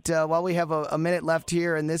 but while we have a minute left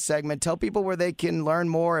here in this segment, tell people where they can learn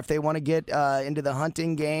more if they want to get into the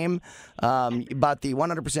hunting game, about the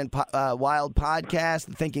 100% Wild podcast,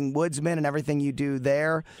 the Thinking Woodsman, and everything you do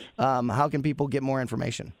there. How can people get more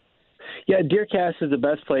information? Yeah, DeerCast is the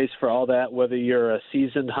best place for all that, whether you're a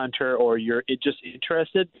seasoned hunter or you're just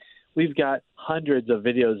interested. We've got hundreds of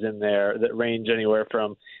videos in there that range anywhere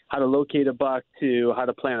from how to locate a buck to how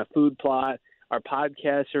to plant a food plot. Our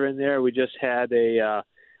podcasts are in there. We just had a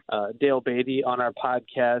Dale Beatty on our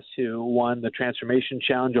podcast, who won the Transformation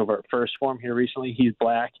Challenge over at First Form here recently. He's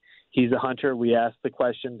black. He's a hunter. We asked the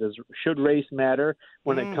question, should race matter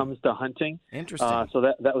when it comes to hunting? Interesting. So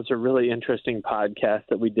that was a really interesting podcast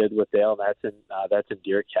that we did with Dale. That's in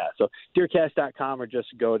DeerCast. So DeerCast.com, or just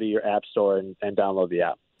go to your app store and download the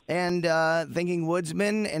app. And Thinking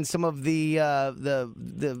Woodsman and some of the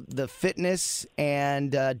fitness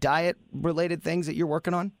and diet related things that you're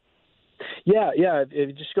working on. Yeah. If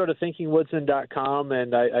you just go to thinkingwoodsman.com,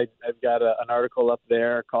 and I've got an article up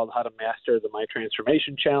there called How to Master the My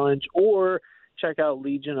Transformation Challenge, or check out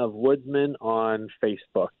Legion of Woodsmen on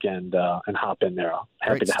Facebook and hop in there.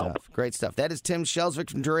 Happy to help. Great stuff. That is Tim Shelsvik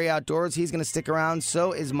from Drury Outdoors. He's going to stick around.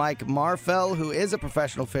 So is Mike Marfell, who is a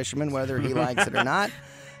professional fisherman, whether he likes it or not.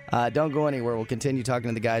 Don't go anywhere. We'll continue talking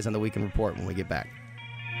to the guys on the Weekend Report when we get back.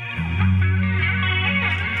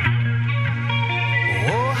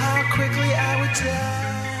 Oh, how quickly I would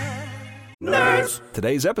die. Nerds!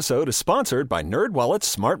 Today's episode is sponsored by NerdWallet's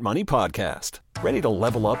Smart Money Podcast. Ready to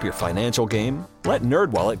level up your financial game? Let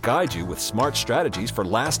NerdWallet guide you with smart strategies for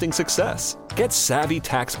lasting success. Get savvy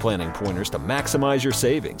tax planning pointers to maximize your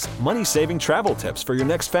savings, money-saving travel tips for your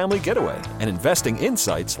next family getaway, and investing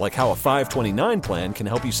insights like how a 529 plan can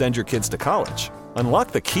help you send your kids to college. Unlock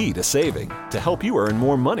the key to saving to help you earn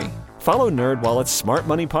more money. Follow NerdWallet's Smart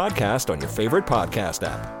Money Podcast on your favorite podcast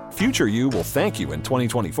app. Future you will thank you in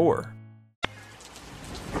 2024.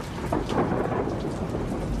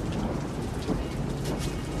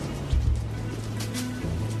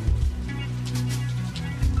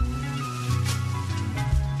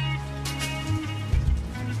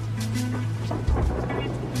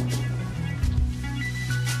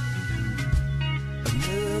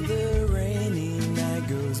 Another rainy night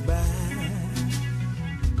goes by.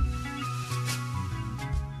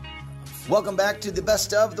 Welcome back to the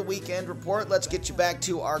Best of the Weekend Report. Let's get you back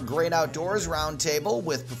to our Great Outdoors Roundtable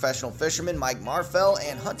with professional fisherman Mike Marfell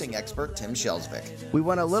and hunting expert Tim Shelsvik. We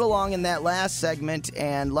went a little long in that last segment,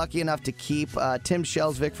 and lucky enough to keep Tim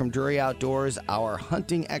Shelsvik from Drury Outdoors, our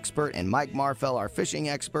hunting expert, and Mike Marfell, our fishing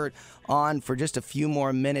expert, on for just a few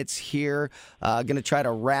more minutes here. Going to try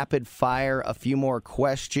to rapid fire a few more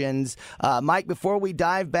questions. Mike, before we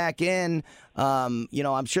dive back in,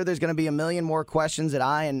 I'm sure there's going to be a million more questions that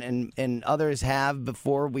I and others have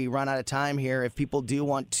before we run out of time here. If people do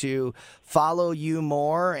want to follow you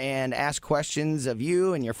more and ask questions of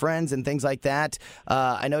you and your friends and things like that,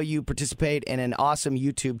 I know you participate in an awesome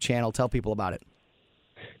YouTube channel. Tell people about it.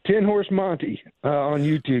 10 Horse Monty on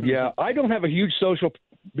YouTube. Yeah, I don't have a huge social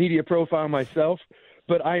media profile myself,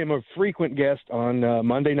 but I am a frequent guest on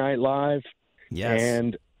Monday Night Live. Yes.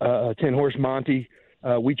 And 10 Horse Monty.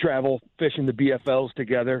 We travel fishing the BFLs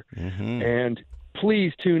together. Mm-hmm. And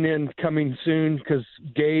please tune in coming soon, because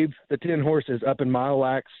Gabe, the 10 Horse, is up in Mille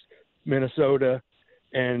Lacs, Minnesota.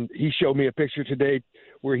 And he showed me a picture today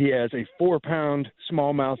where he has a 4-pound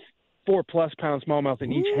smallmouth, 4+ pound smallmouth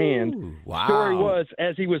in each hand. Wow. Story was,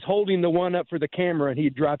 as he was holding the one up for the camera and he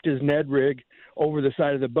dropped his Ned rig over the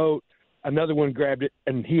side of the boat, another one grabbed it,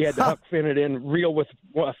 and he had to hook fin it in, reel with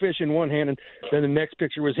a fish in one hand, and then the next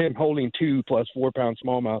picture was him holding 2 plus 4-pound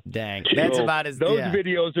smallmouth. Dang, that's So about as those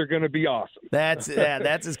videos are going to be awesome. That's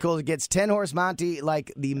as cool as it gets. 10 Horse Monty,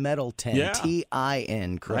 like the metal 10, Yeah.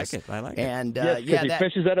 TIN, Chris. I like it. And Yes, 'cause he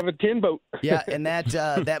fishes out of a tin boat. Yeah, and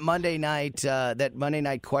that Monday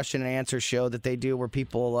night question and answer show that they do, where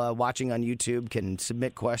people watching on YouTube can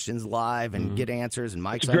submit questions live and get answers, and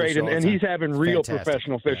Mike's It's great, on the show all and the he's time. having It's real fantastic.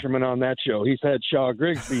 professional fishermen on that show. He's had Shaw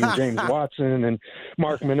Grigsby and James Watson and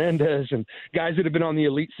Mark Menendez and guys that have been on the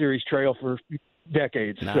Elite Series trail for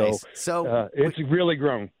decades. Nice. So it's really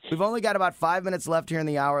grown. We've only got about 5 minutes left here in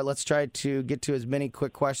the hour. Let's try to get to as many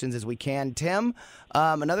quick questions as we can. Tim,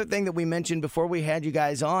 another thing that we mentioned before we had you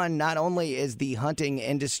guys on, not only is the hunting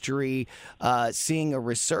industry seeing a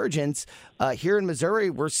resurgence, here in Missouri,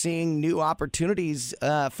 we're seeing new opportunities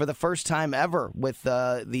for the first time ever with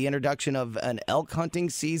the introduction of an elk hunting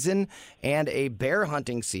season and a bear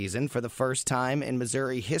hunting season for the first time in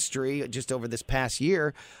Missouri history just over this past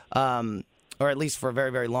year. Or at least for a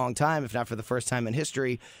very, very long time, if not for the first time in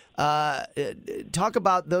history. Talk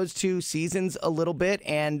about those two seasons a little bit,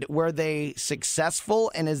 and were they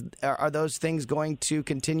successful, and are those things going to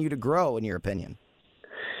continue to grow, in your opinion?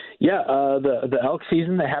 Yeah, the elk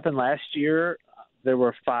season that happened last year, there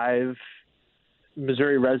were 5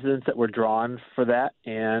 Missouri residents that were drawn for that,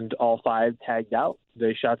 and all 5 tagged out.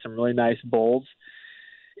 They shot some really nice bulls.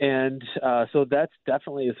 And so that's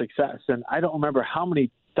definitely a success. And I don't remember how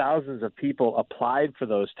many thousands of people applied for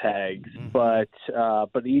those tags, but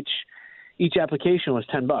each each application was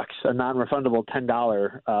 $10, a non-refundable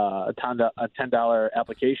 $10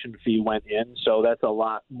 application fee went in. So that's a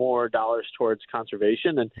lot more dollars towards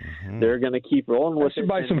conservation, and they're going to keep rolling with it.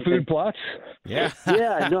 Buy some food plots. Yeah,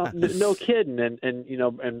 no kidding, and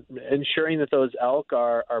ensuring that those elk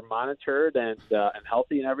are monitored and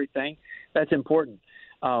healthy and everything. That's important.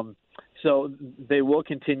 So they will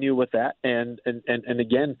continue with that, and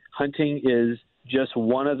again, hunting is just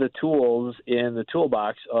one of the tools in the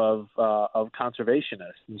toolbox of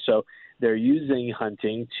conservationists. And so they're using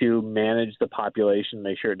hunting to manage the population,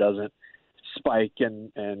 make sure it doesn't spike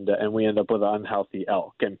and we end up with unhealthy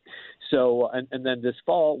elk. And so, and then this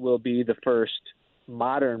fall will be the first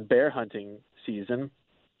modern bear hunting season.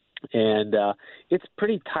 And it's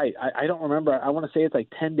pretty tight. I don't remember. I want to say it's like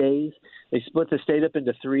 10 days. They split the state up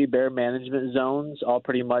into 3 bear management zones, all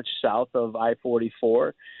pretty much south of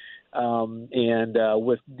I-44. I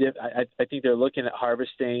think they're looking at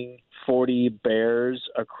harvesting 40 bears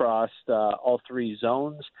across all 3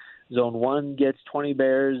 zones. Zone 1 gets 20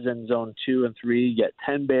 bears, and Zone 2 and 3 get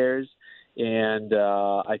 10 bears. And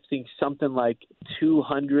I think something like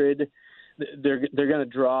 200. They're going to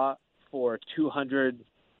draw for 200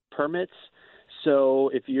 permits.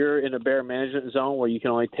 So if you're in a bear management zone where you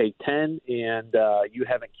can only take 10 and you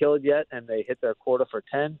haven't killed yet, and they hit their quota for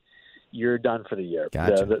 10. You're done for the year.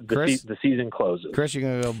 Gotcha. The season closes. Chris,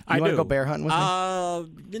 you want to go bear hunting with me?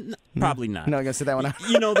 Probably not. No, I'm going to sit that one out.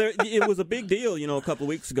 It was a big deal, a couple of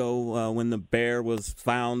weeks ago when the bear was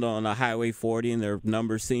found on Highway 40, and their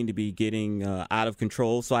numbers seem to be getting out of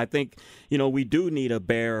control. So I think, we do need a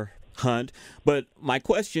bear hunt. But my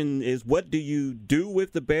question is, what do you do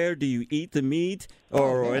with the bear? Do you eat the meat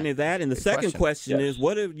or any of that? And the second question is,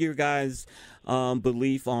 what are your guys'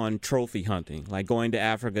 belief on trophy hunting, like going to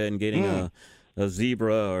Africa and getting a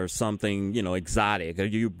zebra or something, exotic? Do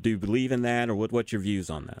you believe in that, or what's your views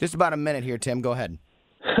on that? Just about a minute here, Tim. Go ahead.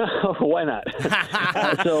 Why not?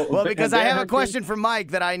 Well, because I have a question for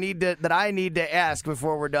Mike that I need to ask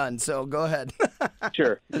before we're done. So go ahead.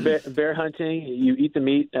 Sure. Bear hunting, you eat the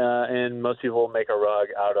meat, and most people make a rug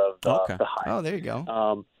out of the hide. Oh, there you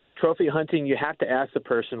go. Trophy hunting, you have to ask the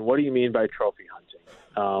person, what do you mean by trophy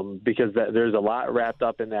hunting? Because there's a lot wrapped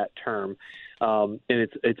up in that term, and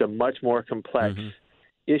it's a much more complex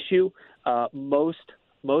issue.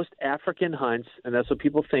 Most African hunts, and that's what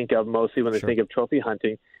people think of mostly when they think of trophy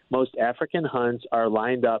hunting, most African hunts are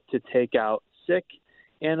lined up to take out sick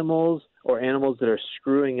animals or animals that are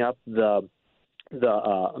screwing up the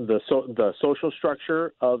social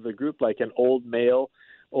structure of the group, like an old male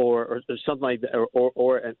or something like that,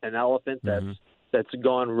 or an elephant that's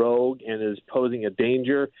gone rogue and is posing a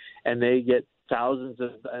danger, and they get thousands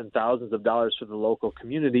and thousands of dollars for the local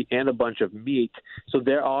community and a bunch of meat. So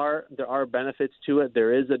there are benefits to it.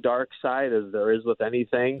 There is a dark side, as there is with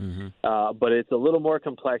anything, but it's a little more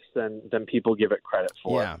complex than people give it credit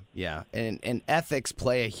for. Yeah. And ethics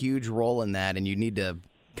play a huge role in that, and you need to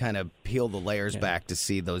kind of peel the layers back to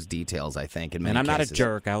see those details, I think, in many cases. And I'm not a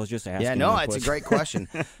jerk. I was just asking. Yeah, no, it's a great question.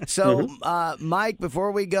 So, Mike,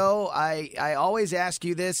 before we go, I always ask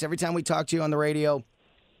you this every time we talk to you on the radio.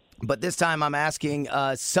 But this time I'm asking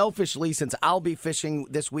selfishly, since I'll be fishing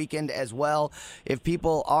this weekend as well, if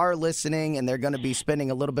people are listening and they're going to be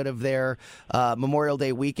spending a little bit of their Memorial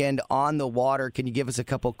Day weekend on the water, can you give us a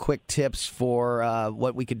couple quick tips for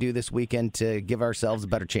what we could do this weekend to give ourselves a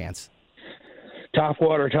better chance? Top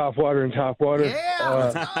water, and top water.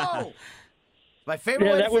 Yeah, let's go. My favorite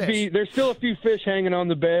way to that would fish. be. There's still a few fish hanging on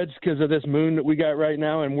the beds because of this moon that we got right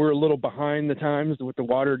now, and we're a little behind the times. With the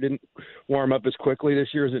water didn't warm up as quickly this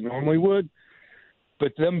year as it normally would.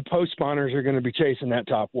 But them post spawners are going to be chasing that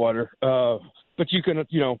top water. But you can,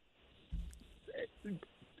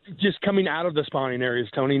 just coming out of the spawning areas,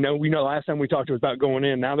 Tony. No, we know last time we talked about going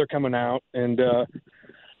in. Now they're coming out, and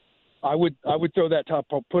I would throw that top.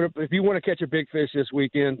 Put up if you want to catch a big fish this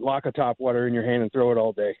weekend. Lock a top water in your hand and throw it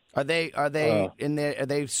all day. Are they in there? Are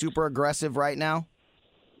they super aggressive right now?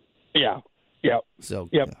 Yeah. So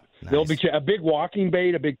yep. Nice. There'll be a big walking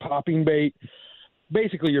bait, a big popping bait.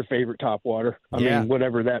 Basically, your favorite top water. I mean,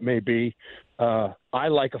 whatever that may be. I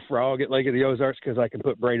like a frog at Lake of the Ozarks because I can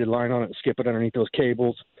put braided line on it and skip it underneath those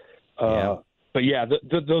cables. But yeah,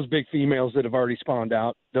 those big females that have already spawned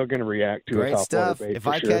out, they're going to react to great a top stuff. water bait. If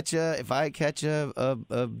I catch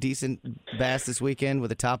a decent bass this weekend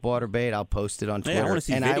with a top water bait, I'll post it on Twitter. I want to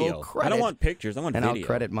see video. I don't want pictures. I want video. And I'll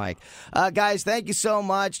credit Mike. Guys, thank you so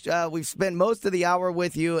much. We've spent most of the hour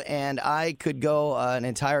with you, and I could go an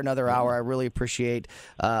entire another hour. I really appreciate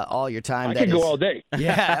all your time. I could go all day.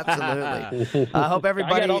 Yeah, absolutely. I hope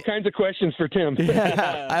everybody. I got all kinds of questions for Tim.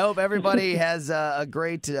 I hope everybody has a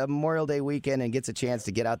great Memorial Day weekend. season and gets a chance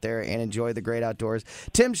to get out there and enjoy the great outdoors.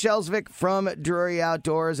 Tim Shelsvik from Drury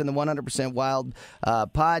Outdoors and the 100% Wild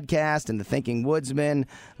podcast and the Thinking Woodsman.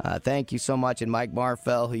 Thank you so much. And Mike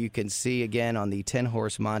Marfell, who you can see again on the 10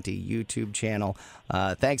 Horse Monty YouTube channel.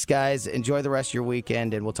 Thanks, guys. Enjoy the rest of your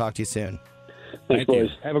weekend, and we'll talk to you soon. Thanks, boys.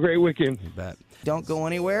 Have a great weekend. You bet. Don't go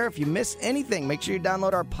anywhere. If you miss anything, make sure you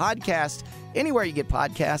download our podcast anywhere you get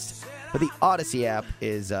podcasts. But the Odyssey app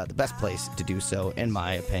is the best place to do so, in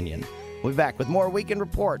my opinion. We'll be back with more Weekend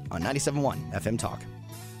Report on 97.1 FM Talk.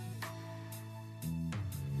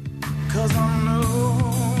 'Cause I know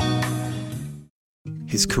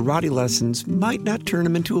His karate lessons might not turn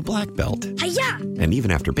him into a black belt. Hi-ya! And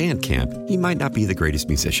even after band camp, he might not be the greatest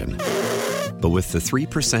musician. But with the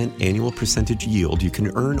 3% annual percentage yield you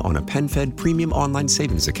can earn on a PenFed premium online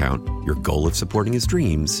savings account, your goal of supporting his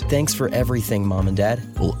dreams... Thanks for everything, Mom and Dad.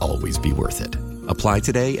 ...will always be worth it. Apply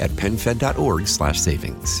today at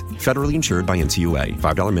PenFed.org/savings. Federally insured by NCUA.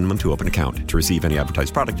 $5 minimum to open account. To receive any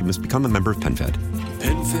advertised product, you must become a member of PenFed.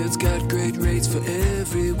 PenFed's got great rates for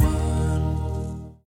everyone.